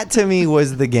 and that to me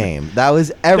was the game. That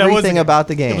was That was everything about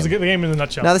the game. It was the game in a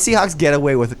nutshell. Now the Seahawks get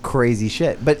away with crazy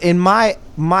shit, but in my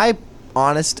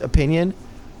honest opinion,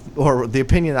 or the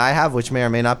opinion I have, which may or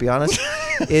may not be honest,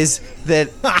 is that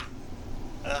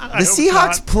the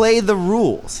Seahawks play the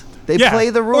rules. They play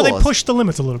the rules. Or they push the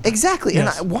limits a little bit. Exactly,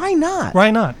 Yes. and why not?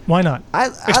 Why not? Why not?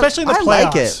 Especially in the I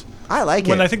like playoffs. it. I like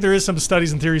When it. I think there is some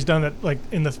studies and theories done that, like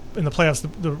in the playoffs,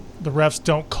 the refs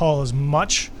don't call as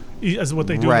much as what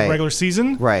they do in Right. the regular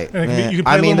season. Right. And it can be, Yeah. you can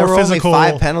play I a mean, there little were more only physical.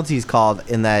 5 penalties called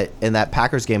in that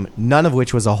Packers game, none of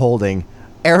which was a holding.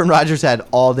 Aaron Rodgers had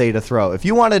all day to throw. If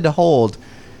you wanted to hold,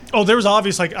 Oh, there was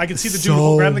obvious. Like I could see the dude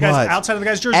So grabbing the guy's much. outside of the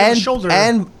guy's jersey on and the shoulder.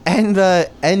 and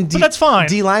that's fine.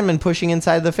 D lineman pushing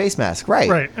inside the face mask. Right.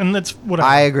 right, and that's whatever.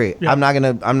 I agree. Yeah. I'm not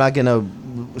gonna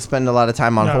spend a lot of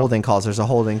time on No. holding calls. There's a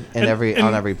holding in And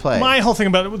on every play. My whole thing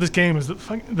about it with this game is that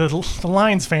the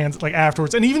Lions fans, like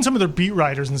afterwards, and even some of their beat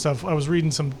writers and stuff. I was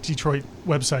reading some Detroit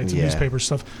websites and Yeah. newspapers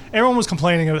stuff. Everyone was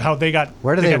complaining about how they got.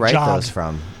 Where do they got write jobbed. those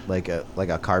from? Like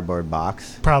a cardboard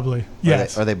box? Probably,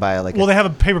 yes. Or they buy like Well, they have a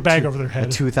paper bag over their a head.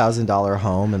 $2,000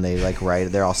 home and they like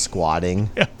write. They're all squatting.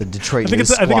 Yeah. The Detroit I think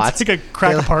News it's squats. like a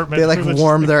crack They, apartment. They like where there's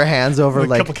warm just, their hands over with a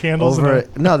like couple candles over.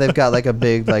 and No, they've got like a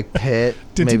big like pit.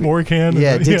 Dinty maybe- Moore can.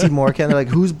 Yeah, and- Dinty Moore can. They're like,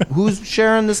 who's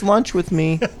sharing this lunch with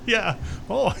me? Yeah.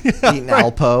 Oh, yeah. Eating right.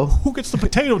 Alpo. Who gets the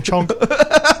potato chunk?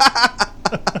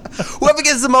 Whoever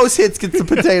gets the most hits gets the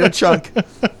potato chunk.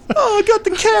 Oh, I got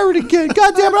the carrot again.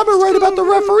 God damn it, I'm gonna write about the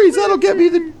referees. That'll get me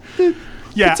the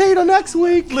Yeah. potato next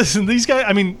week. Listen, these guys.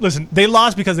 I mean, listen. They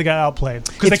lost because they got outplayed.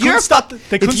 Because they If you're couldn't stop. fuck-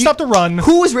 They if couldn't you- stop the run.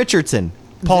 Who is Richardson?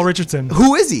 Paul Richardson.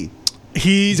 Who is he?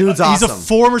 He's Dude's a awesome.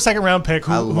 former second round pick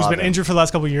I who's love been him. injured for the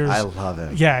last couple of years. I love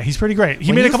him. Yeah, he's pretty great. He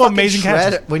When made a you couple fucking amazing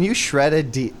shred- catches. When you shred a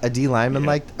D lineman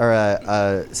Yeah. or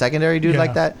a secondary dude Yeah.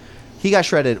 like that, he got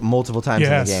shredded multiple times in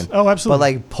Yes. the game. Oh, absolutely. But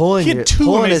like pulling He had two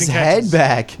pulling his amazing head catches.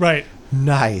 back, Right.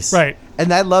 nice, Right.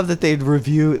 And I love that they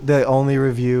only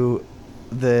review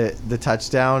the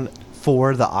touchdown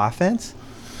for the offense.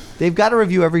 They've got to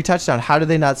review every touchdown. How do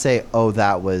they not say, "Oh,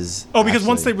 that was"? Oh, because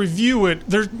once they actually-" review it,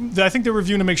 I think they're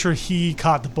reviewing to make sure he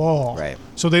caught the ball. Right.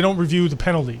 So they don't review the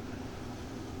penalty,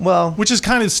 well, which is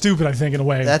kind of stupid, I think, in a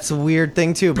way. that's a weird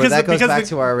thing too. But that goes back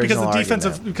to our original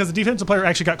argument. because the defensive player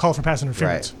actually got called for pass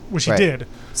interference, Right. which he Right. did.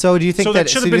 So do you think So that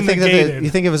should have do you been think that negated.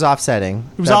 you think it was offsetting?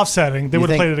 It was That- offsetting. They you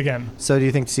would have think- played it again. So do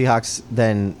you think Seahawks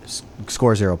then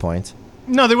score 0 points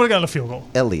No, they would have gotten a field goal.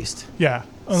 at least? Yeah.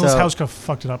 Unless So- Hauschka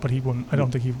fucked it up, but he wouldn't. I don't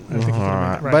think he. I think he could have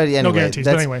made it. Right. But anyway, no guarantees.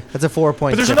 That's, But anyway. that's a 4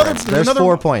 point. But there's difference. another. There's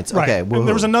 4 points. Right. Okay, And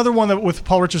there was another one that with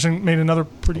Paul Richardson made another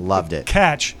pretty Loved it.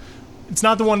 catch. It's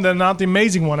not the one that, not the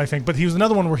amazing one, I think, but he was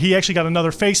another one where he actually got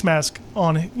another face mask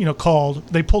on, called.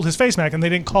 They pulled his face mask and they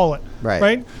didn't call it. Right.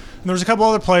 Right. And there was a couple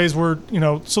other plays where,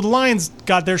 so the Lions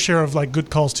got their share of like good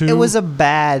calls too. It was a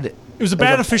bad. It was a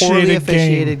bad poorly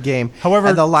officiated game. However,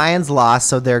 and the Lions lost,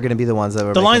 so they're going to be the ones that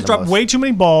were. the making Lions dropped most. way too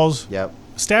many balls. Yep.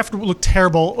 Stafford looked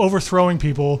terrible, overthrowing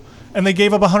people, and they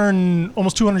gave up 100,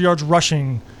 almost 200 yards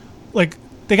rushing. Like,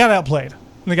 they got outplayed,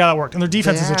 and they got outworked, and their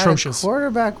defense They is had a atrocious.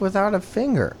 quarterback without a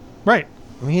finger. Right.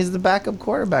 I mean, he's the backup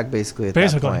quarterback basically at that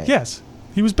Basically, point. yes,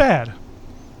 he was bad.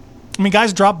 I mean,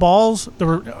 guys dropped balls. There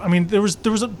was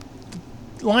a.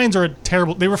 Lions are a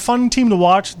terrible. They were a fun team to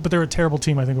watch, but they're a terrible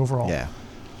team, I think, overall. Yeah.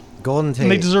 Golden Tate.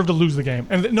 And they deserve to lose the game,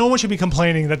 and no one should be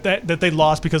complaining that they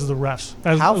lost because of the refs.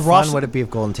 How fun would it be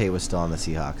if Golden Tate was still on the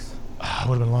Seahawks? Would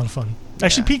have been a lot of fun.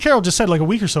 Actually, Pete Carroll just said like a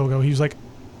week or so ago, he was like,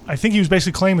 I think he was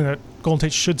basically claiming that Golden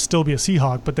Tate should still be a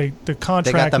Seahawk, but the contract.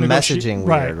 They got the messaging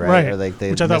weird, right? Or like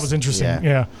which I thought was interesting.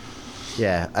 Yeah.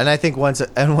 Yeah, and I think once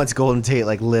Golden Tate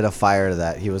like lit a fire to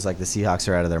that, he was like, the Seahawks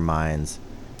are out of their minds.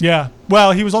 Yeah.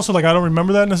 Well, he was also like, I don't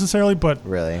remember that necessarily, but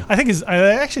really, I think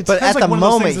actually. But at like the one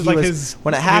moment, of those things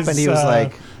when it happened, he was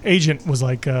like, agent was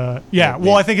like,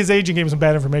 Well, I think his agent gave him some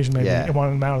bad information, maybe, and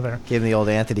wanted him out of there. Gave him the old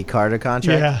Anthony Carter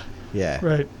contract. Yeah.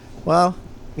 Right. Well,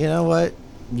 you know what?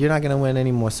 You're not going to win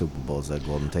any more Super Bowls at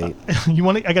Golden Tate. You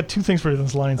want? I got two things for you in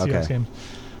this Lions Seahawks game.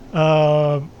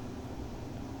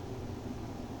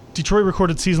 Detroit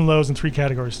recorded season lows in 3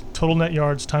 categories: total net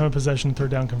yards, time of possession,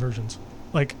 third down conversions.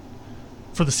 Like,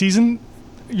 for the season,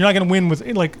 you're not going to win with,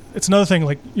 like, it's another thing,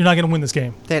 like, you're not going to win this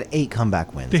game. They had 8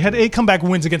 comeback wins. They had 8 comeback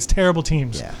wins against terrible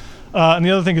teams. Yeah. And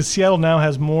the other thing is Seattle now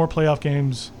has more playoff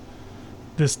games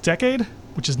this decade,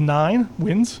 which is 9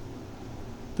 wins,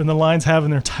 than the Lions have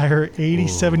in their entire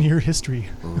 87-year history.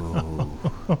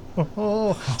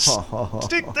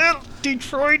 Stick that,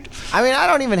 Detroit. I mean, I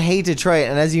don't even hate Detroit,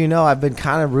 and as you know, I've been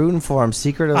kind of rooting for them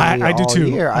secretly I do all too.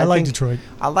 year. I like Detroit.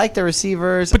 I like the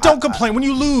receivers. But don't complain. When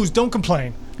you lose, don't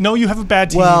complain. No, you have a bad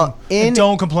team. Well, and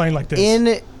don't complain like this.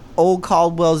 In old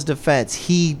Caldwell's defense,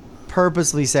 he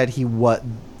purposely said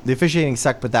the officiating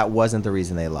sucked, but that wasn't the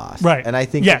reason they lost. Right. And I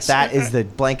think that is the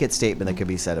blanket statement that could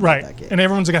be said about that game. And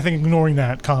everyone's, I think, ignoring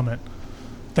that comment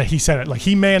that he said it. Like,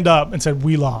 he manned up and said,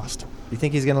 we lost. You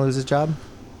think he's going to lose his job?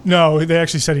 No, they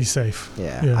actually said he's safe.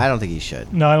 Yeah, I don't think he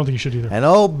should. No, I don't think he should either. And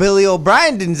old Billy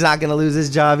O'Brien's not going to lose his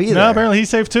job either. No, apparently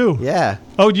he's safe too. Yeah.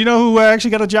 Oh, do you know who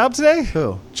actually got a job today?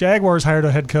 Who? Jaguars hired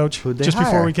a head coach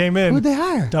before we came in. Who'd they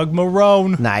hire? Doug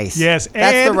Marrone. Nice. Yes.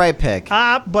 That's the right pick.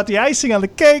 But the icing on the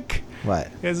cake What?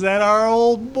 is that our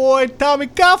old boy Tommy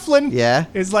Coughlin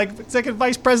is like second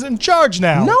vice president in charge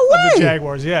now. No Of way. the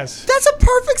Jaguars, yes. That's a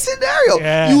perfect scenario.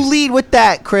 Yeah. You lead with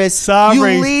that, Chris. Sorry.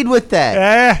 You lead with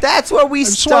that. That's where we I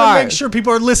just want to start. make sure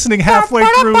people are listening halfway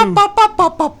through.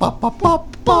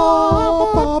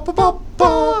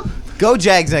 Go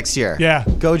Jags next year. Yeah.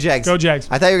 Go Jags. Go Jags.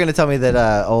 I thought you were going to tell me that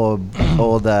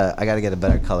I got to get a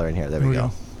better color in here. There we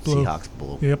go. Blue. Seahawks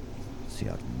blue. Yep.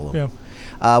 Seahawks blue.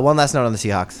 Yeah. One last note on the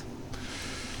Seahawks.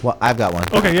 Well, I've got one.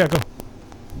 Okay, yeah, go.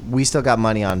 We still got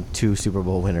money on 2 Super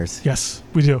Bowl winners. Yes,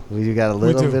 we do. We do got a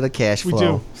little bit of cash flow. We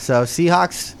do. So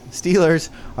Seahawks, Steelers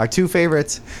are 2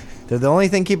 favorites. They're the only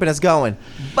thing keeping us going.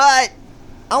 But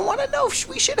I want to know if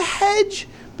we should hedge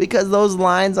because those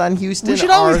lines on Houston We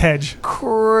should are always hedge.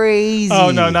 Crazy.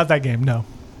 Oh, no, not that game. No.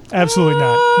 Absolutely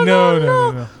not.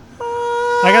 No.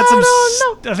 I got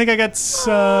some. I think I got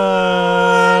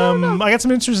some. I got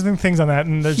some interesting things on that.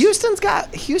 And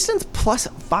Houston's plus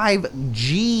 5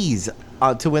 G's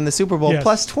to win the Super Bowl, Yes.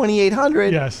 plus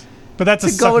 2,800. Yes, but that's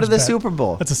to go to the Super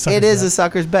Bowl. That's a sucker's It is bet. a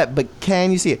sucker's bet, but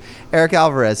can you see it? Eric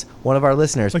Alvarez, one of our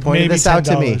listeners, Like pointed maybe this out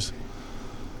to me. $10.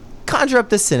 Conjure up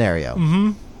this scenario.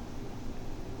 Mm-hmm.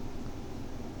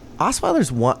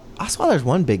 Osweiler's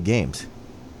won big games.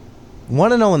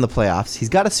 1-0 in the playoffs. He's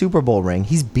got a Super Bowl ring.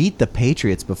 He's beat the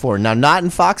Patriots before. Now, not in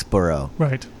Foxborough.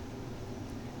 Right.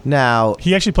 Now,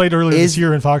 He actually played earlier this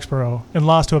year in Foxborough and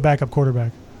lost to a backup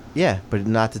quarterback. yeah, but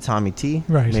not to Tommy T.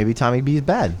 Right. Maybe Tommy B is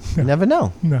bad. You never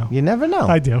know. No. You never know.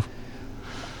 I do.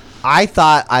 I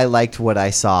thought I liked what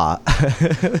I saw.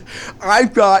 I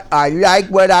thought I liked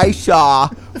what I saw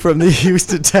from the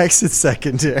Houston Texans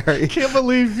secondary. I can't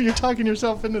believe you're talking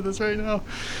yourself into this right now.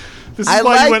 This is I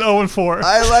why you like- went 0-4.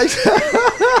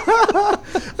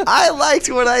 I liked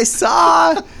what I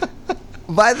saw.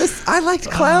 I liked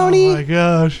Clowney. Oh my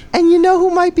gosh. And you know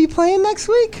who might be playing next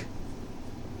week?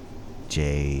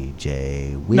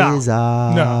 JJ Wizard.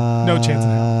 No chance in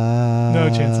hell. No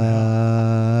chance in hell.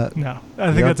 No,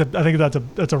 I think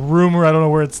that's a rumor. I don't know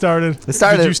where it started. Did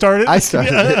you start it? I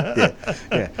started it.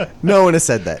 Yeah. No one has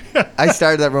said that. I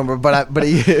started that rumor, but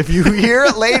if you hear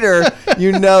it later,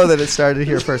 you know that it started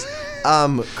here first.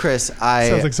 Chris,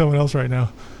 Sounds like someone else right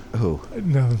now. Who?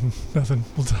 No, nothing.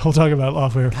 We'll talk about it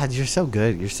off air. God, you're so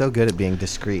good. You're so good at being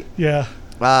discreet. Yeah.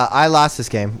 I lost this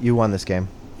game. You won this game.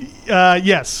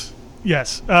 Yes.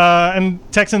 And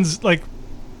Texans, like,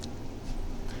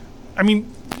 I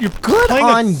mean, you're Good playing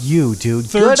on you, dude.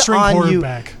 third Good string on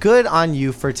quarterback. you. Good on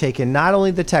you for taking not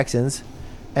only the Texans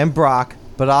and Brock,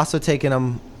 but also taking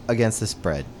them against the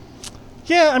spread.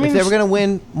 Yeah, I mean, if they were going to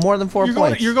win more than 4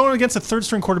 points. You're going against a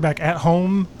third-string quarterback at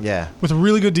home Yeah. with a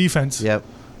really good defense. Yep.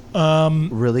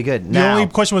 Really good. The only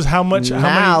question was how many points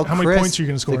are you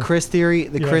going to score? The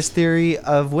Chris theory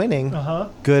of winning.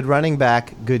 Good running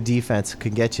back, good defense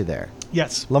can get you there.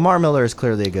 Yes. Lamar Miller is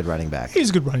clearly a good running back. He's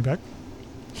a good running back.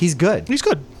 He's good. He's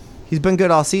good. He's been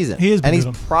good all season. He has been and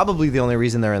good. he's probably the only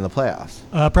reason they're in the playoffs.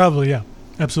 Probably, yeah.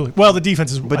 Absolutely. Well, the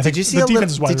defense is. But did you see a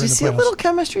little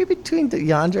chemistry between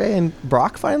DeAndre and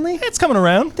Brock finally? It's coming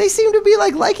around. They seem to be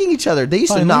like liking each other. They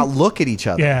used to not look at each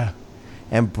other. Yeah.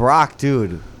 And Brock,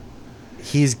 dude,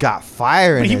 he's got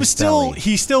fire in his belly.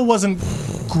 He still wasn't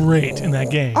great in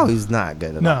that game. Oh, he's not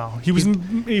good at all. No, he was had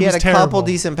a terrible. couple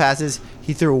decent passes.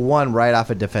 He threw one right off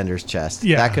a defender's chest.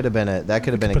 Yeah. That could have been a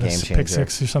game changer. Pick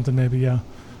six or something, maybe. Yeah.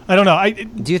 I don't know.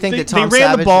 Do you think that Tom ran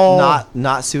Savage the ball,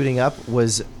 not suiting up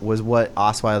was what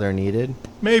Osweiler needed?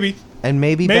 Maybe. And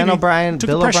maybe Ben O'Brien,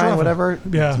 Bill O'Brien, whatever.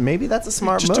 Yeah. Maybe that's a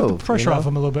smart move. Just took the pressure off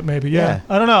him a little bit, maybe. Yeah.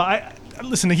 I don't know.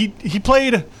 Listen, he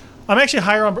played. I'm actually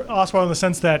higher on Osweiler in the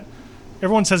sense that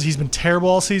everyone says he's been terrible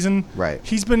all season. Right.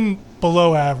 He's been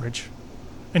below average,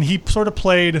 and he sort of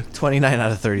played 29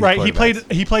 out of 30. Right.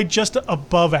 He played just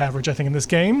above average, I think, in this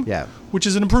game. Yeah. Which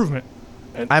is an improvement.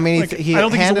 I mean, he I don't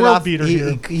think he's a world beater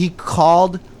here. He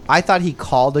called. I thought he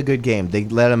called a good game. They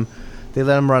let him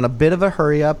run a bit of a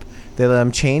hurry up. They let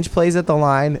him change plays at the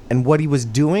line, and what he was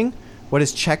doing, what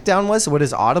his check down was, what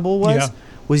his audible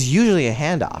was usually a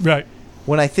handoff. Right.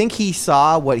 When I think he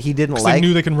saw what he didn't like, they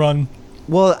knew they can run.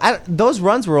 Well, those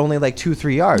runs were only like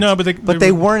 2-3 yards. No, but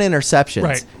they weren't interceptions.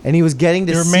 Right. And he was getting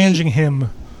to. They were managing him,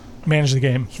 manage the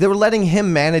game. They were letting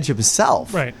him manage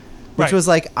himself. Right. Which was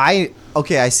like I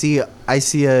see a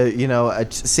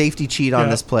safety cheat on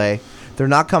this play. They're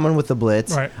not coming with the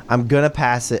blitz. Right. I'm gonna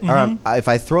pass it. Or if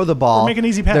I throw the ball, make an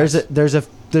easy pass. There's a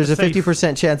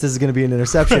 50% chance this is going to be an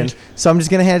interception. Right. So I'm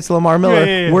just going to hand it to Lamar Miller.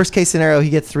 Yeah. Worst case scenario, he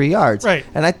gets 3 yards. Right.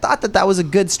 And I thought that was a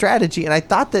good strategy, and I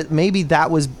thought that maybe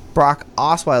that was Brock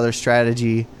Osweiler's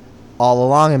strategy all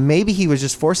along, and maybe he was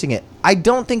just forcing it. I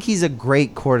don't think he's a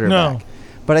great quarterback. No.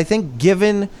 But I think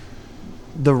given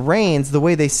the reins, the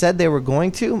way they said they were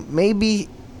going to, maybe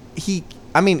he's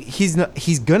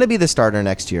going to be the starter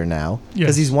next year now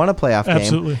because he's won a playoff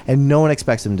game, and no one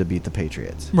expects him to beat the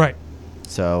Patriots. Right.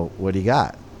 So what do you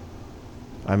got?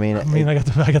 I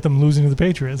got them losing to the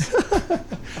Patriots.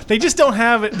 They just don't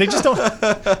have it. They just don't have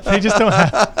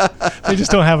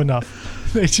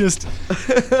enough. They just.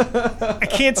 I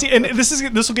can't see, and this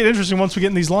will get interesting once we get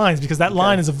in these lines because that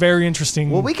line is a very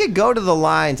interesting. Well, we could go to the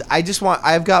lines.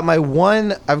 I've got my one.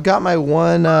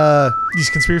 These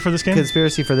conspiracy for this game.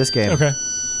 Conspiracy for this game. Okay.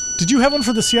 Did you have one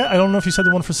for the Seattle? I don't know if you said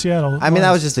the one for Seattle. I mean,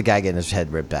 that was just a guy getting his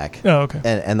head ripped back. Oh, okay.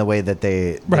 And the way that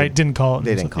they didn't call it.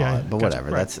 They didn't call it, but whatever.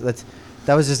 Right.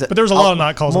 That was just. But there was a lot of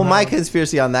not calls. Well, my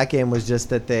conspiracy on that game was just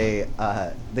that they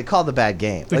called a bad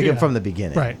game, from the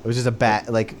beginning. Right. It was just a bad,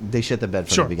 they shit the bed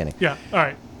from the beginning. Yeah. All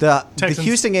right. The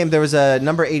Houston game, there was a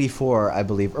number 84, I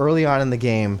believe, early on in the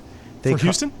game.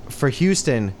 For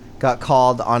Houston, got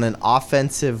called on an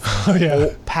offensive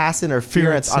pass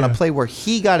interference on a play where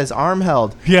he got his arm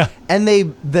held. Yeah. And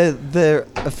the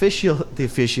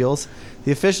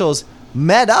officials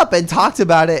met up and talked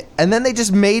about it, and then they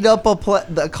just made up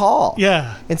the call.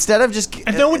 Yeah. Instead of just...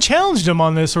 And no one challenged him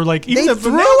on this, or like... Even they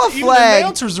threw a flag. Even the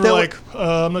announcers were like,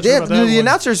 I'm not sure about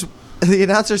that The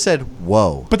announcer said,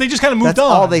 whoa. But they just kind of moved on.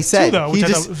 That's all they said. Too, though, which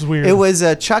I thought was weird. It was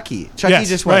Chucky. Chucky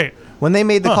just went... Right. When they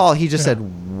made the call, he just said,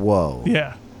 whoa.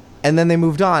 Yeah. And then they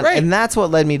moved on. Right. And that's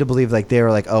what led me to believe they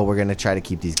were like, oh, we're going to try to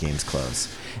keep these games close.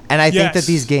 And I think that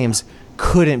these games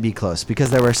couldn't be close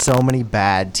because there were so many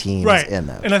bad teams in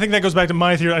them. And I think that goes back to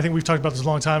my theory. I think we've talked about this a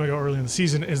long time ago, early in the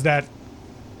season, is that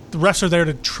the refs are there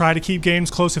to try to keep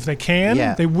games close if they can.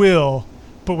 Yeah. They will.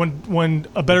 But when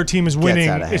a better team is winning,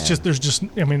 it's just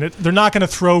they're not going to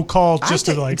throw calls just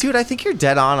to like. Dude, I think you're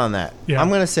dead on that. Yeah. I'm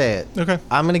going to say it. Okay.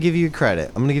 I'm going to give you credit.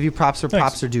 I'm going to give you props or Thanks.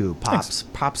 pops or due. Pops. Thanks.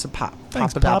 Props or pop.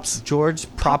 Thanks, Pops. George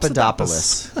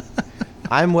Papadopoulos.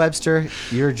 I'm Webster.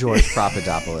 You're George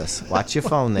Papadopoulos. Watch your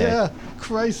phone there. Yeah.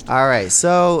 Christ. All right.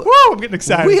 So. Woo! I'm getting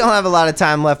excited. We don't have a lot of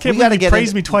time left. Can't believe you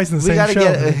praised me twice in the same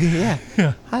show.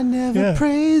 Yeah. I never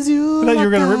praise you. I thought you were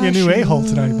going to rip me a new a-hole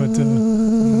tonight, but.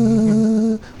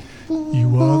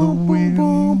 You are the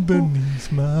wind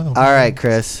beneath my wings. All right,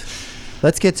 Chris.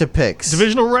 Let's get to picks.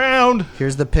 Divisional round.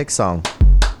 Here's the pick song.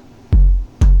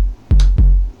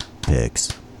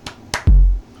 Picks.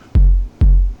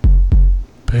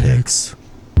 Picks.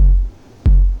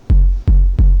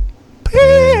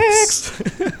 Picks.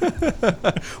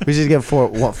 We should get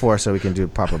four so we can do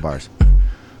proper bars.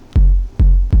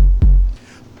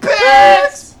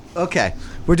 Picks. Okay,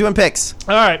 we're doing picks.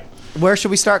 All right. Where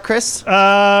should we start, Chris? In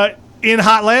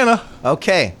Hotlanta.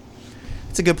 Okay.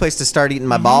 It's a good place to start eating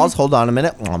my balls. Hold on a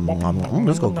minute.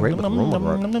 This go great with a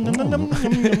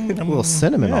little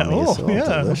cinnamon on these. So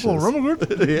delicious. A little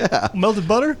rumagurt. Yeah. Melted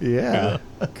butter. Yeah.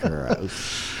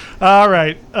 Gross. All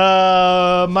right.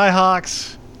 My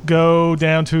Hawks go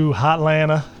down to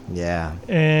Hotlanta. Yeah.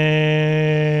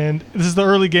 And this is the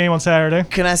early game on Saturday.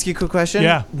 Can I ask you a quick question?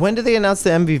 Yeah. When do they announce the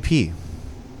MVP?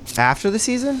 After the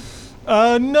season?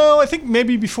 No, I think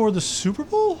maybe before the Super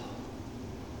Bowl.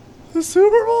 The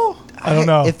Super Bowl? I don't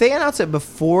know. If they announce it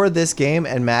before this game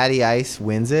and Matty Ice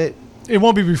wins it, It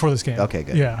won't be before this game. Okay,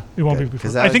 good. Yeah, it won't Good. be before.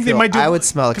 'Cause I think they might do. I would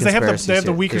smell a because they have conspiracy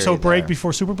the week or so theory break there.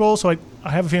 before Super Bowl, so I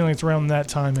have a feeling it's around that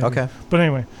time. Maybe. Okay. But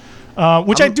anyway,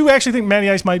 which I do actually think Matty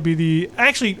Ice might be the.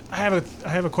 Actually, I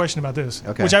have a question about this.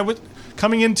 Okay. Which I would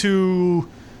coming into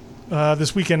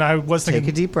this weekend, I was thinking take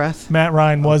a deep breath. Matt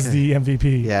Ryan was Okay. the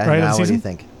MVP. Yeah. Right. of the Now, what do season? you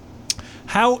think?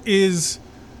 How is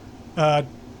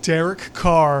Derek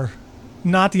Carr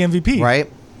not the MVP? Right?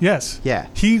 Yes. Yeah.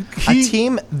 He A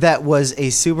team that was a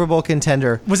Super Bowl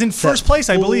contender was in that first place,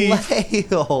 I believe.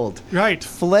 Flailed. Right.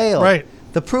 Flailed. Right.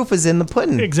 The proof is in the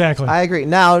pudding. Exactly. I agree.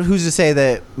 Now, who's to say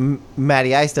that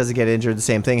Matty Ice doesn't get injured? The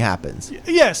same thing happens.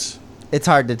 Yes. It's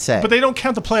hard to say. But they don't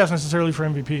count the playoffs necessarily for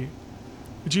MVP.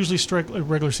 It's usually strict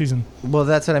regular season. Well,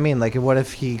 that's what I mean. Like, what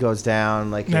if he goes down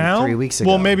like Now? in 3 weeks ago?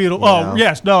 Well, maybe it'll. you Oh, know?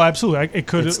 yes. No, absolutely. It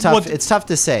could. It's tough. Well, It's tough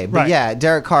to say. But Right. yeah,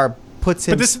 Derek Carr puts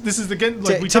him. but this is again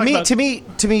like we to talked me, about.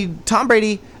 to me, Tom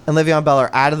Brady and Le'Veon Bell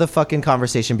are out of the fucking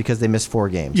conversation because they missed 4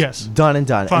 games. Yes. Done and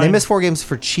done. And Fine. they missed 4 games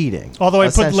for cheating. Although I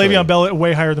put essentially. Le'Veon Bell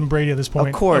way higher than Brady at this point.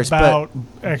 Of course, about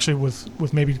actually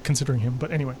with maybe considering him.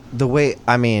 But anyway. The way,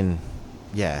 I mean,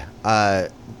 yeah.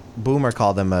 Boomer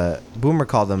called him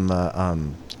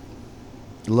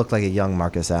looked like a young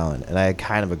Marcus Allen, and I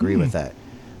kind of agree with that.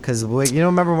 Because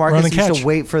remember Run Marcus and used catch. to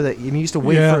wait for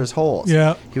Yeah. for his holes.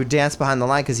 Yeah. He would dance behind the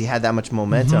line because he had that much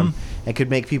momentum and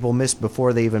could make people miss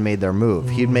before they even made their move.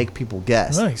 He'd make people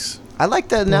guess. Nice. I like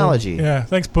that analogy. Yeah.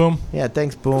 Thanks, Boom. Yeah,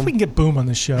 thanks, If Boom. we can get Boom on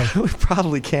this show. We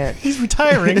probably can't. He's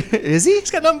retiring. Is he?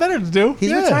 He's got nothing better to do. He's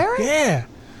Yeah. retiring? Yeah.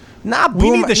 Not We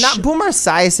need Boomer, the not Boomer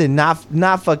Esiason,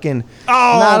 not fucking, Oh,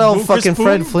 not old Chris fucking Boom?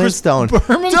 Fred Chris Flintstone.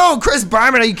 Berman? Dude, Chris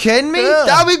Berman, are you kidding me? Yeah.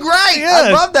 That'd be great. Yeah.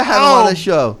 I'd love to have him on the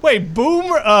show. Wait,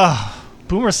 Boomer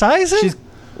Esiason? She's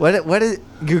what is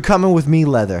you're coming with me,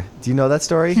 Leather? Do you know that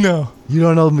story? No. You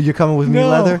don't know you're coming with me, No.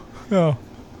 Leather? No.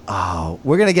 Oh,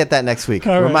 we're gonna get that next week.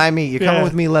 All right. Remind me, you're coming Yeah.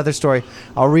 with me, Leather story.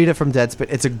 I'll read it from Deadspin.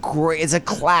 It's a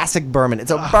classic Berman.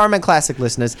 It's a Berman classic,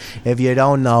 listeners. If you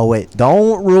don't know it,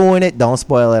 don't ruin it, don't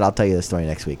spoil it. I'll tell you the story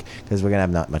next week because we're gonna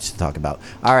have not much to talk about.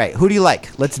 All right, who do you like?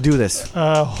 Let's do this.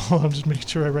 Hold on, I'm just making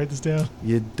sure I write this down.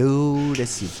 You do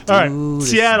this. You do All right, this,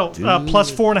 Seattle you do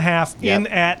plus this. 4.5 in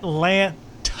Yep. Atlanta.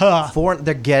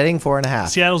 They're getting 4.5.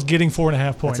 Seattle's getting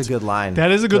 4.5 points. That's a good line. That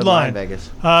is a good line. Vegas.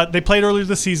 They played earlier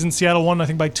this season. Seattle won, I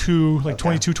think, by 2, like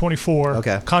 22-24.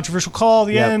 Okay. Controversial call at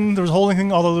the Yep. end. There was a holding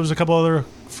thing, although there was a couple other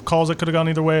calls that could have gone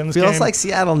either way in this Feels game. like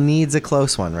Seattle needs a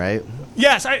close one, right?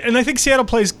 Yes, and I think Seattle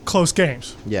plays close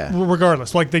games. Yeah.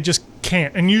 Regardless, like they just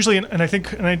can't. And usually, and I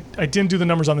think, and I didn't do the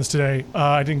numbers on this today.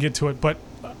 I didn't get to it, but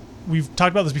we've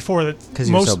talked about this before. That 'Cause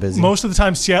you're so busy. Most of the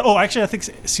time, Seattle. Oh, actually, I think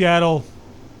Seattle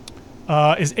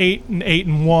is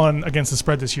 8-1 against the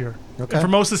spread this year. Okay. And for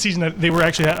most of the season, they were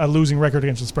actually a losing record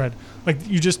against the spread. Like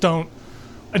you just don't.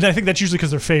 And I think that's usually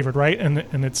because they're favored, right? And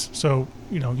it's so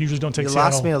usually don't take You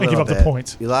Seattle lost me a and give little up the bit.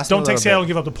 points. You lost me a Don't take little Seattle bit. and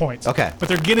give up the points. Okay. But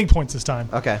they're getting points this time.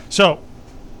 Okay. So,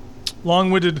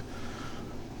 long-winded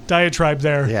diatribe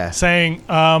there, Yeah. saying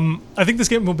I think this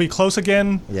game will be close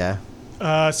again. Yeah.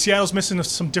 Seattle's missing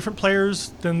some different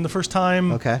players than the first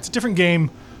time. Okay. It's a different game.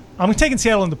 I'm taking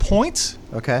Seattle in the points,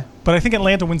 Okay. but I think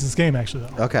Atlanta wins this game, actually,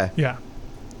 though. Okay. Yeah.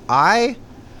 I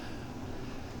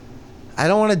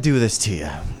don't want to do this to you.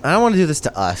 I don't want to do this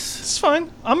to us. It's fine.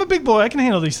 I'm a big boy. I can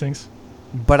handle these things.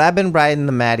 But I've been riding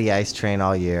the Matty Ice train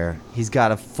all year. He's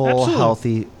got a full, Absolutely.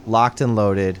 healthy, locked and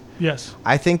loaded. Yes.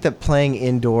 I think that playing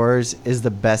indoors is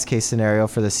the best case scenario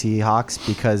for the Seahawks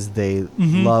because they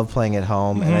love playing at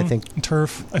home. And I think And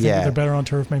turf. I think Yeah. that they're better on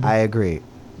turf, maybe. I agree.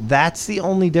 That's the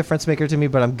only difference maker to me,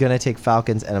 but I'm going to take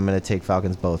Falcons, and I'm going to take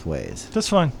Falcons both ways. That's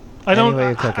fine. I don't. Any way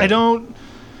you cook I it. don't.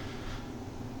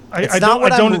 It's I not don't.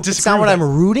 what I don't I'm, disagree. it's not what with I'm that.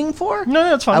 rooting for.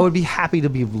 No, it's fine. I would be happy to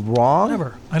be wrong.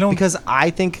 Whatever. I don't. Because I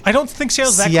think I don't think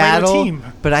Seattle's that Seattle, great a team.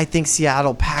 but I think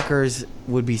Seattle Packers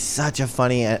would be such a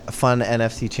fun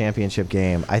NFC Championship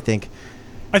game. I think,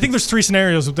 I think there's 3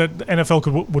 scenarios that the NFL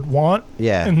would want.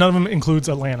 Yeah. And none of them includes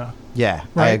Atlanta. yeah,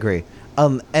 I Right. agree.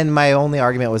 And my only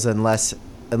argument was unless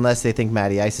they think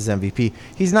Matty Ice is MVP,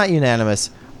 he's not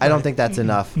unanimous. I don't Right. think that's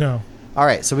enough. No. All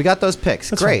right, so we got those picks.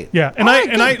 That's Great. fine. Yeah, and All I right,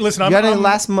 and I good. listen. You I'm, got any I'm,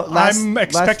 last I'm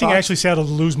expecting thoughts? actually Seattle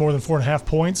to lose more than 4.5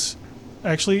 points.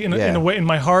 Actually, in Yeah. a way, in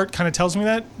my heart, kind of tells me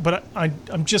that. But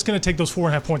I'm just going to take those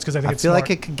 4.5 points because I think I it's feel smart.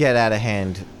 like it could get out of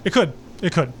hand, It could.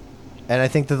 and I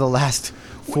think that the last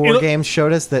 4 It'll- games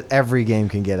showed us that every game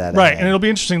can get out of Right, hand. and it'll be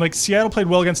interesting. Like Seattle played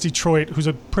well against Detroit, who's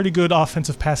a pretty good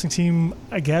offensive passing team,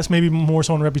 I guess, maybe more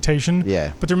so on reputation.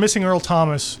 Yeah. But they're missing Earl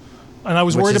Thomas, and I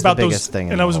was Which worried is the about those. biggest thing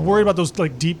in And the I was whole worried world. about those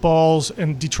like deep balls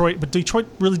and Detroit, but Detroit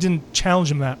really didn't challenge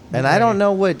him that. And way.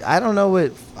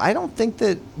 I don't think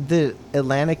that the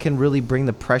Atlanta can really bring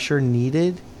the pressure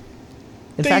needed.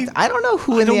 In They- fact, I don't know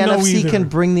who I in the don't know NFC either. can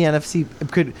bring the NFC.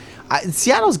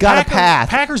 Seattle's got a path,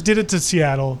 Packers did it to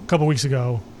Seattle a couple weeks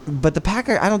ago. but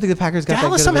I don't think the Packers got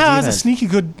Dallas that good somehow of a has a defense. sneaky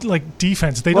good like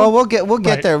defense. They Well, don't. we'll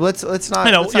get Right. there. Let's not I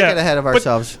know, let's not yeah. get ahead of But-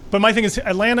 ourselves. But my thing is,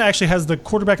 Atlanta actually has the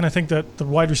quarterback, and I think that the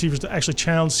wide receivers to actually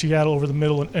challenge Seattle over the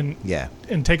middle and Yeah.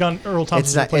 take on Earl Thomas'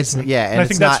 It's not. It's replacement. yeah, and I it's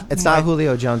think not. that's It's my- not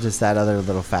Julio Jones. It's that other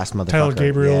little fast motherfucker. Tyler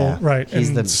Gabriel, Yeah. right? He's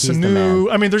and the Sanu. man.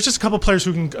 I mean, there's just a couple players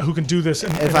who can do this.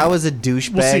 And, If and I was a We'll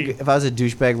douchebag, see. if I was a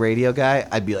douchebag radio guy,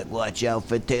 I'd be like, "Watch out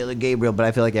for Taylor Gabriel." But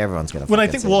I feel like everyone's gonna. when I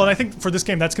fucking think say well, that. and I think for this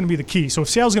game that's going to be the key. So if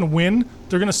Seattle's going to win,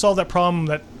 they're going to solve that problem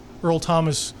that Earl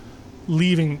Thomas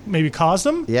leaving maybe caused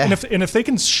them. Yeah. And if they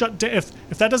can shut down,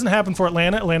 if that doesn't happen for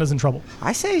Atlanta, Atlanta's in trouble.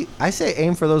 I say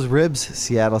aim for those ribs,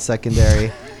 Seattle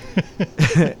secondary.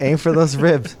 Aim for those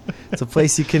ribs. It's a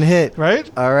place you can hit. Right?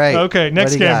 All right. Okay,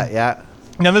 next what do you game. got? Yeah.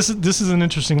 Now this is an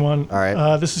interesting one. All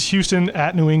right. This is Houston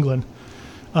at New England.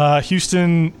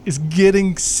 Houston is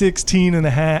getting 16 and a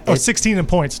half, or 16 in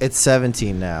points. It's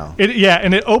 17 now.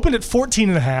 And it opened at 14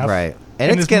 and a half. Right.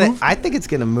 And it's gonna. moved- I think it's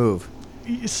gonna move.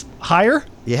 It's higher.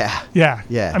 Yeah. Yeah.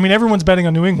 Yeah. I mean, everyone's betting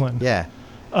on New England. Yeah.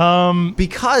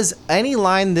 Because any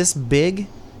line this big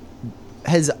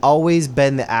has always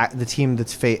been the team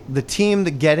that's the team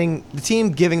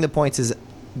giving the points is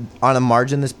on a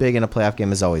margin this big in a playoff game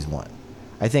has always won.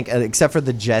 I think except for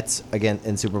the Jets again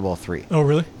in Super Bowl III. Oh,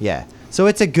 really? Yeah. So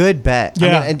it's a good bet.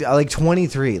 Yeah. I mean, and, like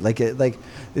 23. Like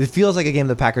it feels like a game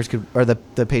the Packers could or the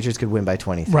Patriots could win by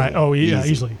 23. Right. Oh, yeah,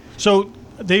 Easy. easily. So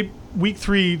week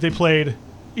 3 they played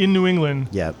in New England.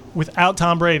 Yep. Without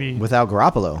Tom Brady. Without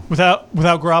Garoppolo. Without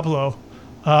Garoppolo.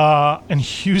 And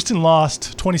Houston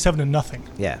lost 27-0.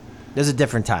 Yeah. There's a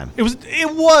different time. It was,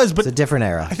 but It's a different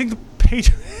era. I think the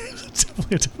Patriots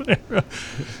definitely a different era.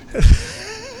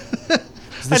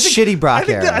 It's the shitty Brock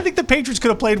era. I think the Patriots could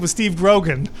have played with Steve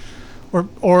Grogan,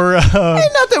 or Ain't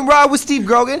nothing wrong with Steve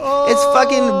Grogan.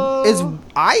 It's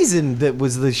Eisen that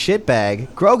was the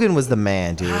shitbag. Grogan was the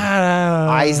man, dude.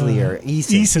 Isley or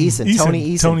Eason.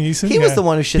 Tony Eason. He was the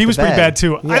one who shit He the was pretty bed. bad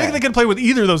too. Yeah. I think they could play with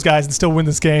either of those guys and still win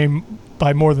this game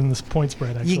by more than this point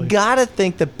spread. Actually, You gotta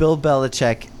think that Bill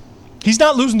Belichick, he's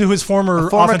not losing to his former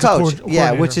offensive coach,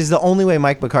 coordinator. which is the only way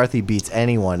Mike McCarthy beats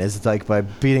anyone is like by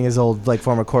beating his old like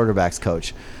former quarterbacks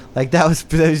coach. Like that was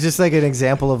just like an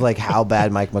example of like how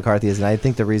bad Mike McCarthy is, and I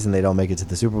think the reason they don't make it to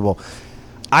the Super Bowl.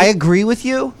 I agree with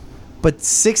you, but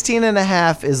 16 and a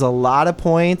half is a lot of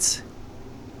points,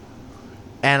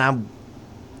 and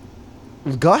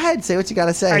go ahead, say what you got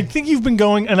to say. I think you've been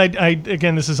going, and I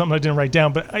again, this is something I didn't write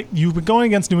down, but you've been going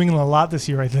against New England a lot this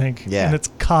year, I think. Yeah. And it's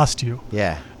cost you.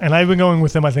 Yeah. And I've been going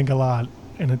with them, I think, a lot,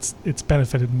 and it's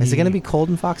benefited me. Is it going to be cold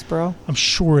in Foxborough? I'm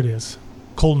sure it is.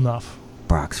 Cold enough.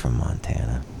 Brock's from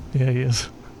Montana. Yeah, he is.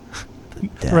 The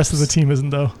The rest of the depths- team isn't,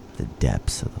 though. The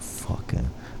depths of the fucking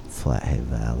Flathead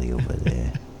Valley over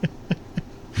there.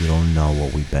 You don't know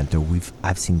what we've been through.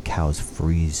 I've seen cows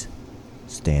freeze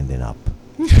standing up.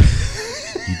 You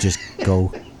just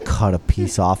go cut a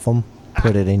piece off them,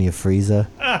 put it in your freezer,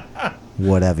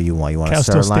 whatever you want. You want Cow's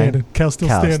a still sirloin? standing. Cow's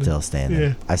still standing.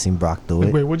 Yeah. I seen Brock do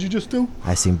it. Wait, what'd you just do?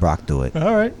 I seen Brock do it.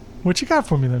 All right. What you got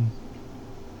for me, then?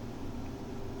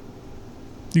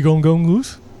 You going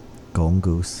goose? Golden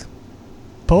Goose.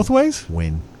 Both ways?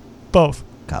 Win. Both.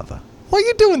 Cover. Why are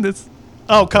you doing this?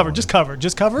 Oh, cover. Just cover.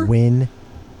 Just cover? Win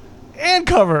And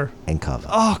cover. and cover.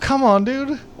 Oh, come on,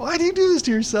 dude. Why do you do this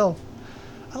to yourself?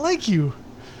 I like you,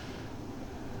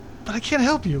 but I can't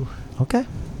help you. Okay.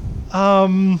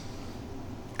 Um,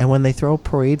 And when they throw a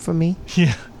parade for me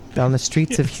yeah, down the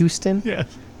streets of Houston, yeah.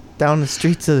 down the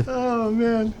streets of Oh,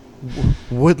 man.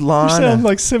 Woodlawn. You sound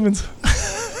like Simmons.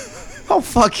 Go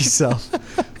fuck yourself.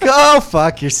 Go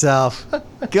fuck yourself.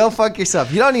 Go fuck yourself.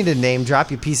 You don't need to name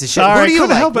drop, you piece of shit. Sorry, Who do you couldn't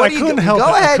like? help it. What I do you couldn't go- help Go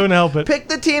it. I ahead. couldn't help it. Pick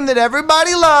the team that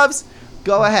everybody loves.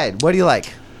 Go ahead. What do you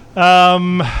like?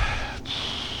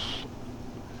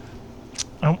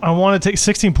 I I want to take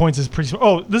 16 points is pretty.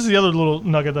 Oh, this is the other little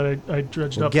nugget that I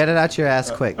dredged Well, up. get it out your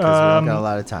ass quick because we don't got a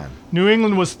lot of time. New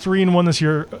England was 3-1 this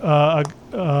year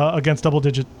against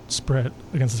double-digit spread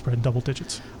against the spread, double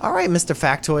digits. All right, Mr.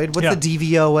 Factoid. What's Yeah. the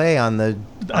DVOA on the?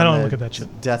 I don't on the look at that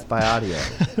shit. Death by audio.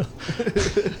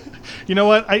 You know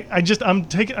what? I'm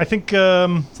taking. I think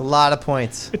It's a lot of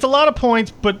points. it's a lot of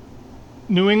points, but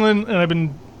New England, and I've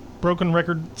been broken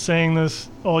record saying this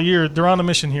all year. They're on a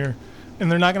mission here,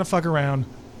 and they're not going to fuck around,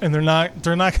 and they're not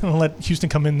going to let Houston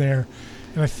come in there.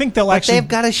 And I think they'll But actually. they've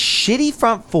got a shitty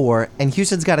front four, and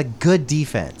Houston's got a good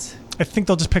defense. I think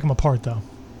they'll just pick them apart, though.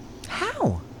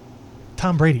 How?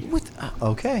 Tom Brady. What?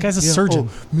 Okay. Guy's a surgeon.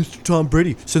 Oh, Mr. Tom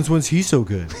Brady. Since when's he so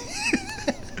good?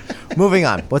 Moving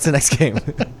on. What's the next game?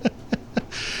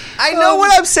 I know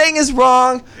what I'm saying is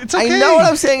wrong. It's okay. I know what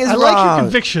I'm saying is I wrong. like your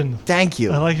conviction. Thank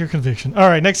you. I like your conviction. All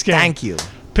right, next game. Thank you.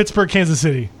 Pittsburgh, Kansas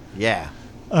City. Yeah.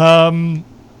 Um,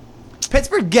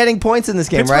 Pittsburgh getting points in this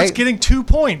game, Pittsburgh's right? getting 2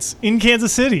 points in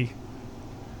Kansas City.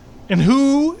 And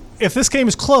if this game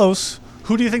is close,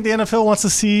 who do you think the NFL wants to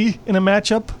see in a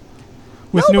matchup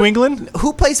with New England?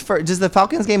 Who plays first? Does the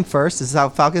Falcons game first? Is the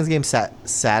Falcons game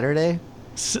Saturday?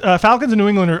 Falcons and New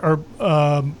England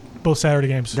are both Saturday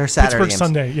games. They're Saturday Pittsburgh games.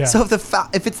 Sunday, yeah. So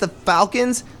if it's the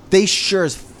Falcons, they sure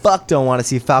as fuck don't want to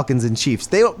see Falcons and Chiefs.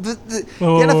 They don't. The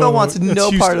NFL wants no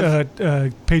It's part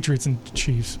of. Patriots and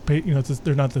Chiefs.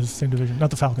 They're not the same division. Not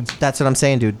the Falcons. That's what I'm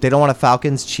saying, dude. They don't want a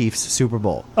Falcons Chiefs Super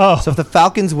Bowl. Oh. So if the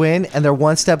Falcons win and they're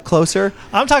one step closer,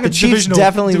 I'm talking the Chiefs divisional,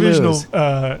 definitely divisional, lose.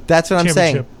 That's what I'm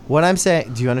saying. championship. What I'm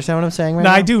saying. Do you understand what I'm saying right No,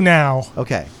 now? I do now.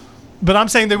 Okay. But I'm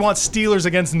saying they want Steelers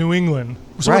against New England.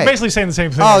 So Right. we're basically saying the same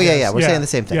thing. Oh, I yeah, guess. yeah. We're saying the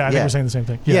same thing. Yeah, I think Yeah. we're saying the same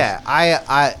thing.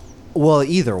 Yeah. Well,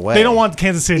 either way. They don't want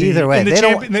Kansas City Either way. in the, They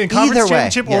don't- in the conference either way.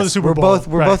 championship or the Yes. Super We're Bowl.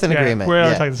 both in agreement. We're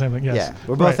Yeah. talking the same thing. Yes. Yeah,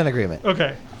 we're both Right. in agreement.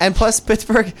 Okay. And plus,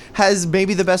 Pittsburgh has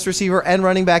maybe the best receiver and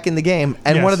running back in the game,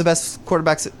 and Yes. one of the best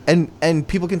quarterbacks, and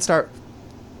people can start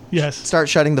Yes.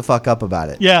 shutting the fuck up about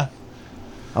it. Yeah.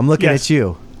 I'm looking Yes. at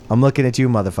you. I'm looking at you,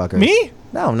 motherfucker. Me?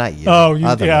 No, not you. Oh, you,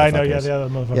 Other yeah, I know. Yeah, motherfuckers. the other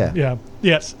motherfucker. Yeah. Yeah.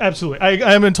 Yes, absolutely.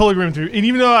 I am in total agreement with you. And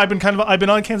even though I've been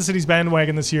on Kansas City's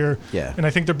bandwagon this year, Yeah. and I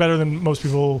think they're better than most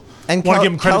people And want to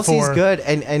give them credit Kelsey's for. good,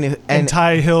 And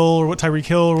Ty Hill or Tyreek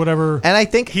Hill or whatever. and I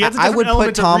think He has a I would different put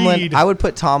element to Tomlin. read. I would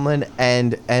put Tomlin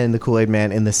and the Kool-Aid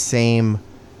Man in the same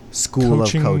school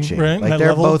Coaching, of coaching. right? Like That they're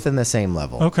level? both in the same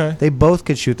level. Okay. They both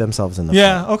could shoot themselves in the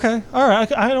Yeah. foot. Okay. All right.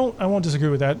 I won't disagree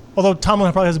with that. Although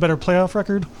Tomlin probably has a better playoff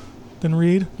record than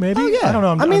Reed. Maybe. Oh yeah. I don't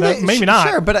know. I mean, maybe not.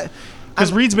 Sure, but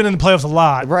Because Reed's been in the playoffs a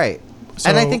lot. right.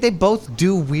 And I So- think they both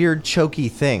do weird, choky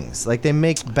things. Like they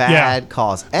make bad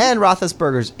calls. And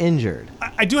Roethlisberger's injured.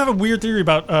 I do have a weird theory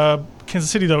about Kansas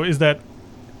City though. Is that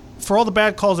for all the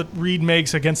bad calls that Reed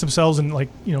makes against themselves and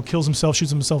kills himself,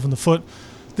 shoots himself in the foot,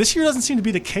 this year doesn't seem to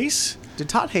be the case. Did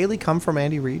Todd Haley come from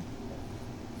Andy Reid?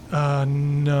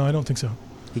 No, I don't think so.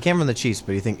 He came from the Chiefs,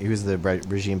 but you think he was the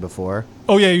regime before?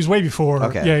 Oh yeah, he was way before.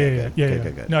 Okay, Yeah, okay, yeah, good, yeah, good, yeah.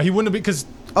 good, good. No, he wouldn't have because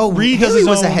Reid does Haley his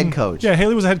was the own- head coach. Yeah,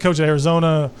 Haley was the head coach at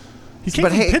Arizona. He came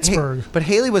from Pittsburgh. but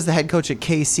Haley was the head coach at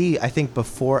KC, I think,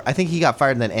 before. I think he got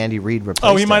fired and then Andy Reid replaced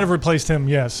Oh, he him. might have replaced him.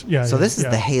 Yes. Yeah. So yeah, this is yeah.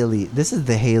 the Haley. This is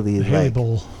the Haley. The Haley like,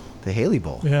 Bowl. The Haley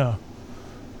Bowl. Yeah.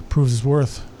 Proves his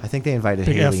worth. I think they invited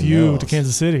Big Haley FU Mills. to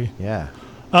Kansas City. Yeah.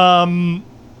 I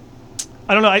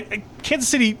don't know. Kansas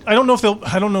City. I don't know if they'll.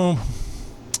 I don't know.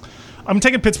 I'm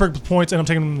taking Pittsburgh points and I'm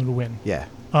taking them to win. Yeah.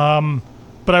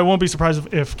 But I won't be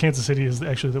surprised if Kansas City is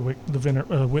actually the winner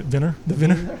of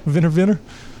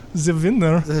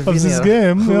this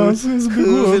game. Who, Yes, it's a big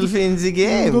who will word. win the Go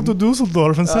game? to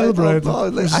Dusseldorf and celebrate. I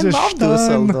love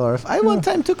Dusseldorf. I one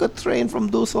time took a train from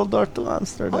Dusseldorf to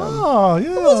Amsterdam. Oh, yeah.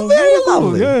 It was very cool.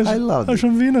 lovely. Yes. I loved it.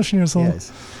 Schon Wiener Schnitzel.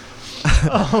 Yes.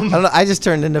 I don't know. I just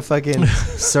turned into fucking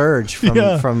Surge from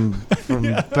Yeah. from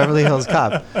Beverly Hills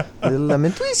Cop. The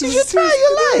lemon twist. You should try.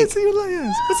 You like.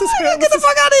 Yes. What's this hair? Get the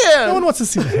fuck out of here. No one wants to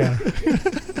see the hair.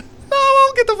 No, I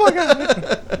won't get the fuck out of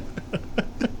here.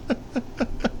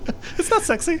 It's not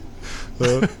sexy.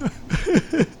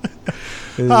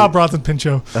 Bronson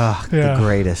Pinchot. Ah, Yeah. the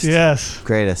greatest. Yes.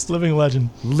 Greatest. Living legend.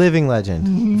 Living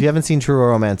legend. If you haven't seen True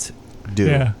Romance, do.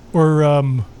 Yeah. Or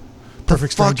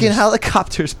Perfect Fucking Strangers.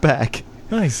 helicopter's back.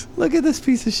 Nice. Look at this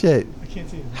piece of shit. I can't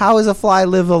see it. How has a fly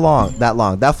lived that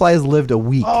long? That fly has lived a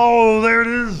week. Oh, there it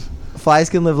is. Flies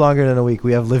can live longer than a week.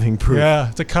 We have living proof. Yeah,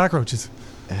 it's like cockroaches.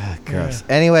 Ah, gross.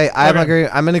 Anyway,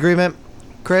 I'm in agreement.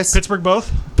 Chris, Pittsburgh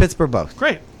both? Pittsburgh both.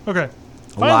 Great. Okay.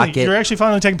 Lock Finally, it. you're actually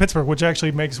finally taking Pittsburgh, which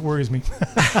actually worries me.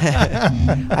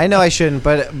 I know I shouldn't,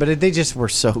 but they just were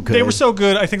so good. They were so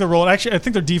good. I think they're rolling. Actually, I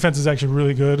think their defense is actually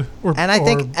really good. And I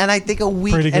think a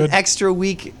week, pretty good. an extra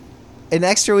week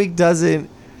doesn't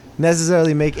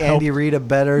necessarily make Andy Reid a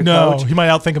better No, coach. he might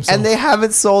outthink himself. And they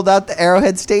haven't sold out the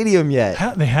Arrowhead Stadium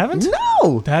yet. They haven't?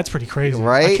 No. That's pretty crazy.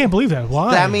 Right? I can't believe that.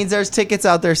 Why? That means there's tickets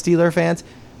out there, Steeler fans.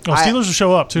 Oh, Steelers will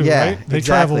show up too, Yeah, right? They exactly.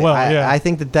 travel well. I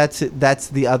think that's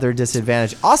the other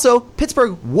disadvantage. Also,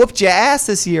 Pittsburgh whooped your ass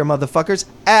this year, motherfuckers,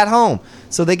 at home,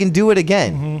 so they can do it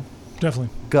again.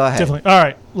 Definitely. Go ahead. Definitely. All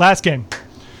right, last game.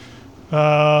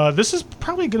 This is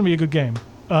probably going to be a good game.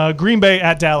 Green Bay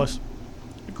at Dallas.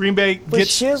 Green Bay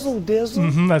gets shizzle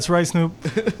dizzle. That's right, Snoop.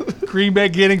 Green Bay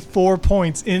getting 4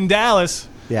 points in Dallas.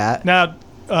 Yeah. Now,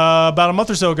 about a month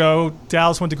or so ago,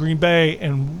 Dallas went to Green Bay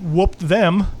and whooped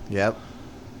them. Yep.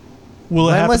 Will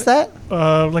it When happen? was that?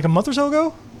 Like a month or so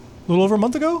ago? A little over a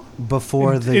month ago?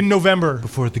 Before In November.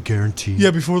 before the guarantee.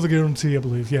 Yeah, before the guarantee, I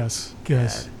believe. Yes.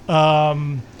 Yes.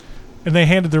 And they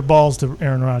handed their balls to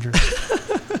Aaron Rodgers.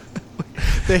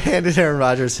 They handed Aaron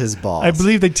Rodgers his balls. I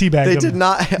believe they teabagged They him. did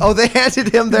not. Oh, they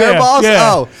handed him their Yeah, balls.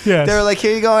 yeah, Oh, yes. they were like,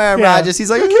 "Here you go, Aaron Yeah. Rodgers." He's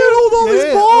like, "I can't hold all these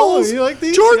Yeah. balls. Oh, you like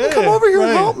these? Jordan, Yeah, come over here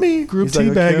and right. help me." Group He's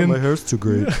like, "I can't, teabagging. my hair's too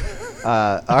great."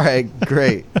 All right,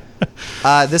 great.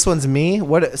 This one's me.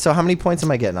 What? So, how many points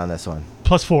am I getting on this one?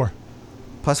 +4.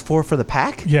 +4 for the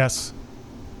pack. Yes.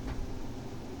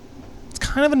 It's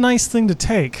kind of a nice thing to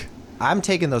take. I'm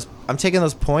taking those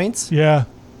points, Yeah.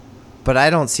 but I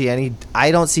don't see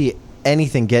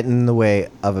anything getting in the way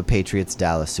of a Patriots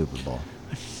Dallas Super Bowl.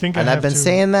 I think And I I've have been to.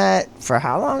 saying that for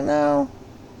how long now?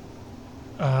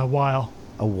 A while.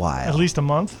 A while. At least a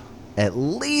month. At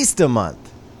least a month.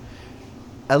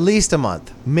 At least a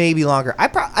month, maybe longer.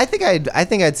 I think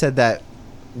I'd said that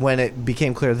when it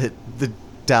became clear that the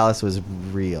Dallas was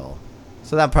real.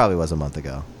 So that probably was a month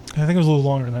ago. I think it was a little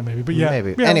longer than that, maybe. But yeah.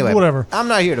 Maybe. Yeah, Anyway, whatever. I'm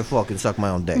not here to fucking suck my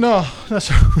own dick. No, that's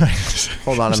all right.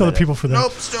 Hold on a There's other minute. people for that.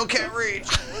 Nope, still can't reach.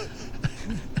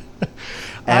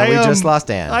 And we just lost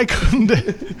Ann. I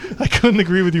couldn't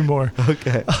agree with you more.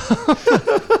 Okay.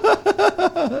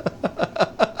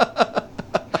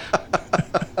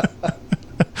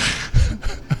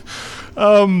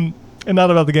 And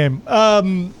not about the game.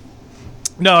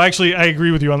 No, actually, I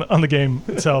agree with you on the game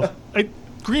itself.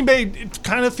 Green Bay, it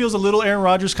kind of feels a little. Aaron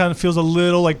Rodgers kind of feels a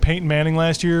little like Peyton Manning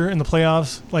last year in the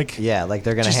playoffs. Like Yeah, like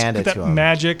they're gonna just hand it that to him.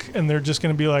 magic, and they're just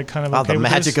going to be like kind of Oh, okay the with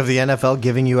magic this. of the NFL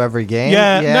giving you every game.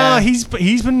 Yeah, no, he's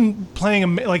been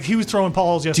playing like he was throwing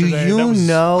balls yesterday. you that was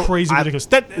know- crazy I- ridiculous?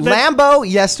 That Lambeau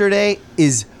yesterday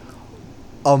is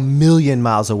a million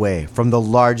miles away from the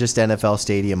largest NFL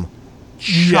stadium,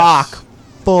 chock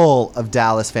full of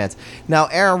Dallas fans. Now,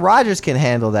 Aaron Rodgers can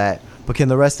handle that, but can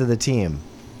the rest of the team?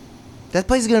 That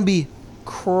place is going to be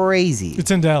crazy.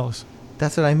 it's in Dallas.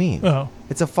 That's what I mean. Oh,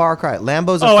 It's a far cry.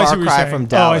 Lambeau's a Oh, I see far what you're cry saying. from Oh, I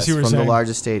Dallas, see what you're from the saying.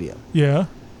 largest stadium. yeah.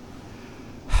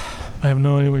 I have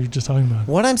no idea what you're just talking about.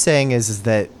 What I'm saying is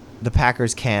that the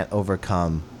Packers can't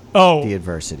overcome Oh, the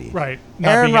adversity. right. Not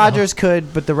Aaron being at home. Rodgers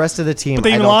could, but the rest of the team, But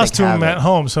they I even don't lost think to him have at it.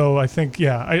 home, so I think,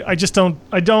 yeah, I just don't.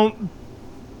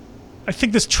 I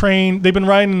think this train, they've been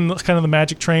riding kind of the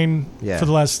magic train Yeah. for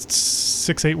the last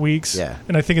 6-8 weeks. Yeah.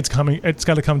 And I think it's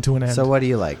got to come to an end. So what do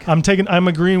you like? I'm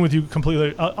agreeing with you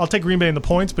completely. I'll take Green Bay in the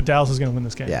points, but Dallas is going to win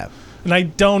this game. Yeah.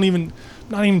 And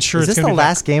not even sure Is it's this going to the be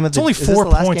last game of It's the? only is this 4 the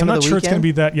last points. I'm game of not the sure it's going to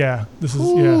weekend? be that. Yeah. This is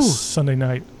Ooh. Sunday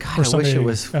night God, or I Sunday wish it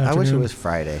was. I wish it afternoon. was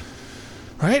Friday.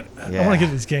 Right? Yeah. I want to get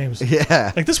to these games.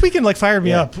 Yeah. Like this weekend, like fired me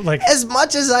Yeah. up. Like As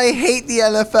much as I hate the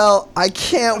NFL, I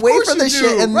can't wait course for the you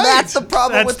shit, do, and right. that's the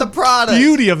problem That's with the product.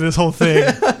 beauty of this whole thing.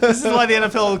 This is why the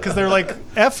NFL, because they're like,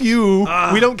 F you,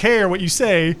 we don't care what you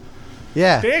say.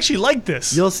 Yeah, They actually like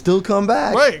this. you'll still come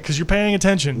back. Right, because you're paying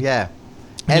attention. Yeah,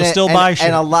 And you'll still buy shit.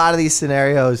 And a lot of these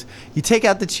scenarios, you take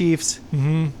out the Chiefs,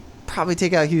 Mm-hmm. probably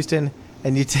take out Houston,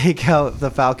 and you take out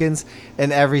the Falcons,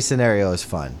 and every scenario is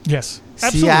fun. Yes.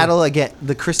 Absolutely. Seattle again,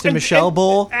 the Kristen Michelle and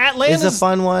Bowl is a Atlanta's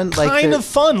fun one. Kind they're- of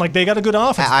fun. Like they got a good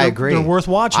offense. I They're- agree. They're worth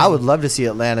watching. I would love to see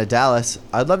Atlanta, Dallas.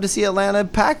 I'd love to see Atlanta,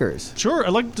 Packers. Sure,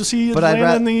 I'd like to see But I'd Atlanta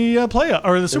ra- in the playoff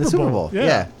or the Super, The Bowl.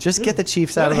 Yeah. Just get the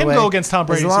Chiefs out Let of the him way. go against Tom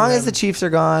Brady, As see long what as the happens. Chiefs are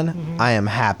gone, I am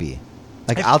happy.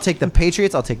 Like I'll take the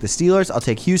Patriots, I'll take the Steelers, I'll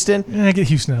take Houston. Yeah, get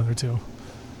Houston out there too.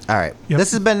 All right. Yep.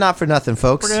 This has been Not For Nothing,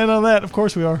 folks. We're gonna end on that. Of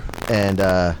course we are. And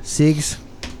Siegs,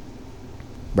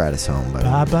 ride us home, buddy.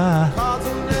 Bye bye. Cards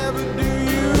will never do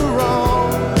you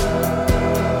wrong.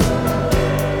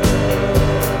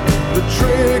 The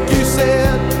trick you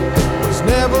said was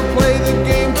never play the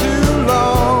game too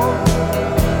long.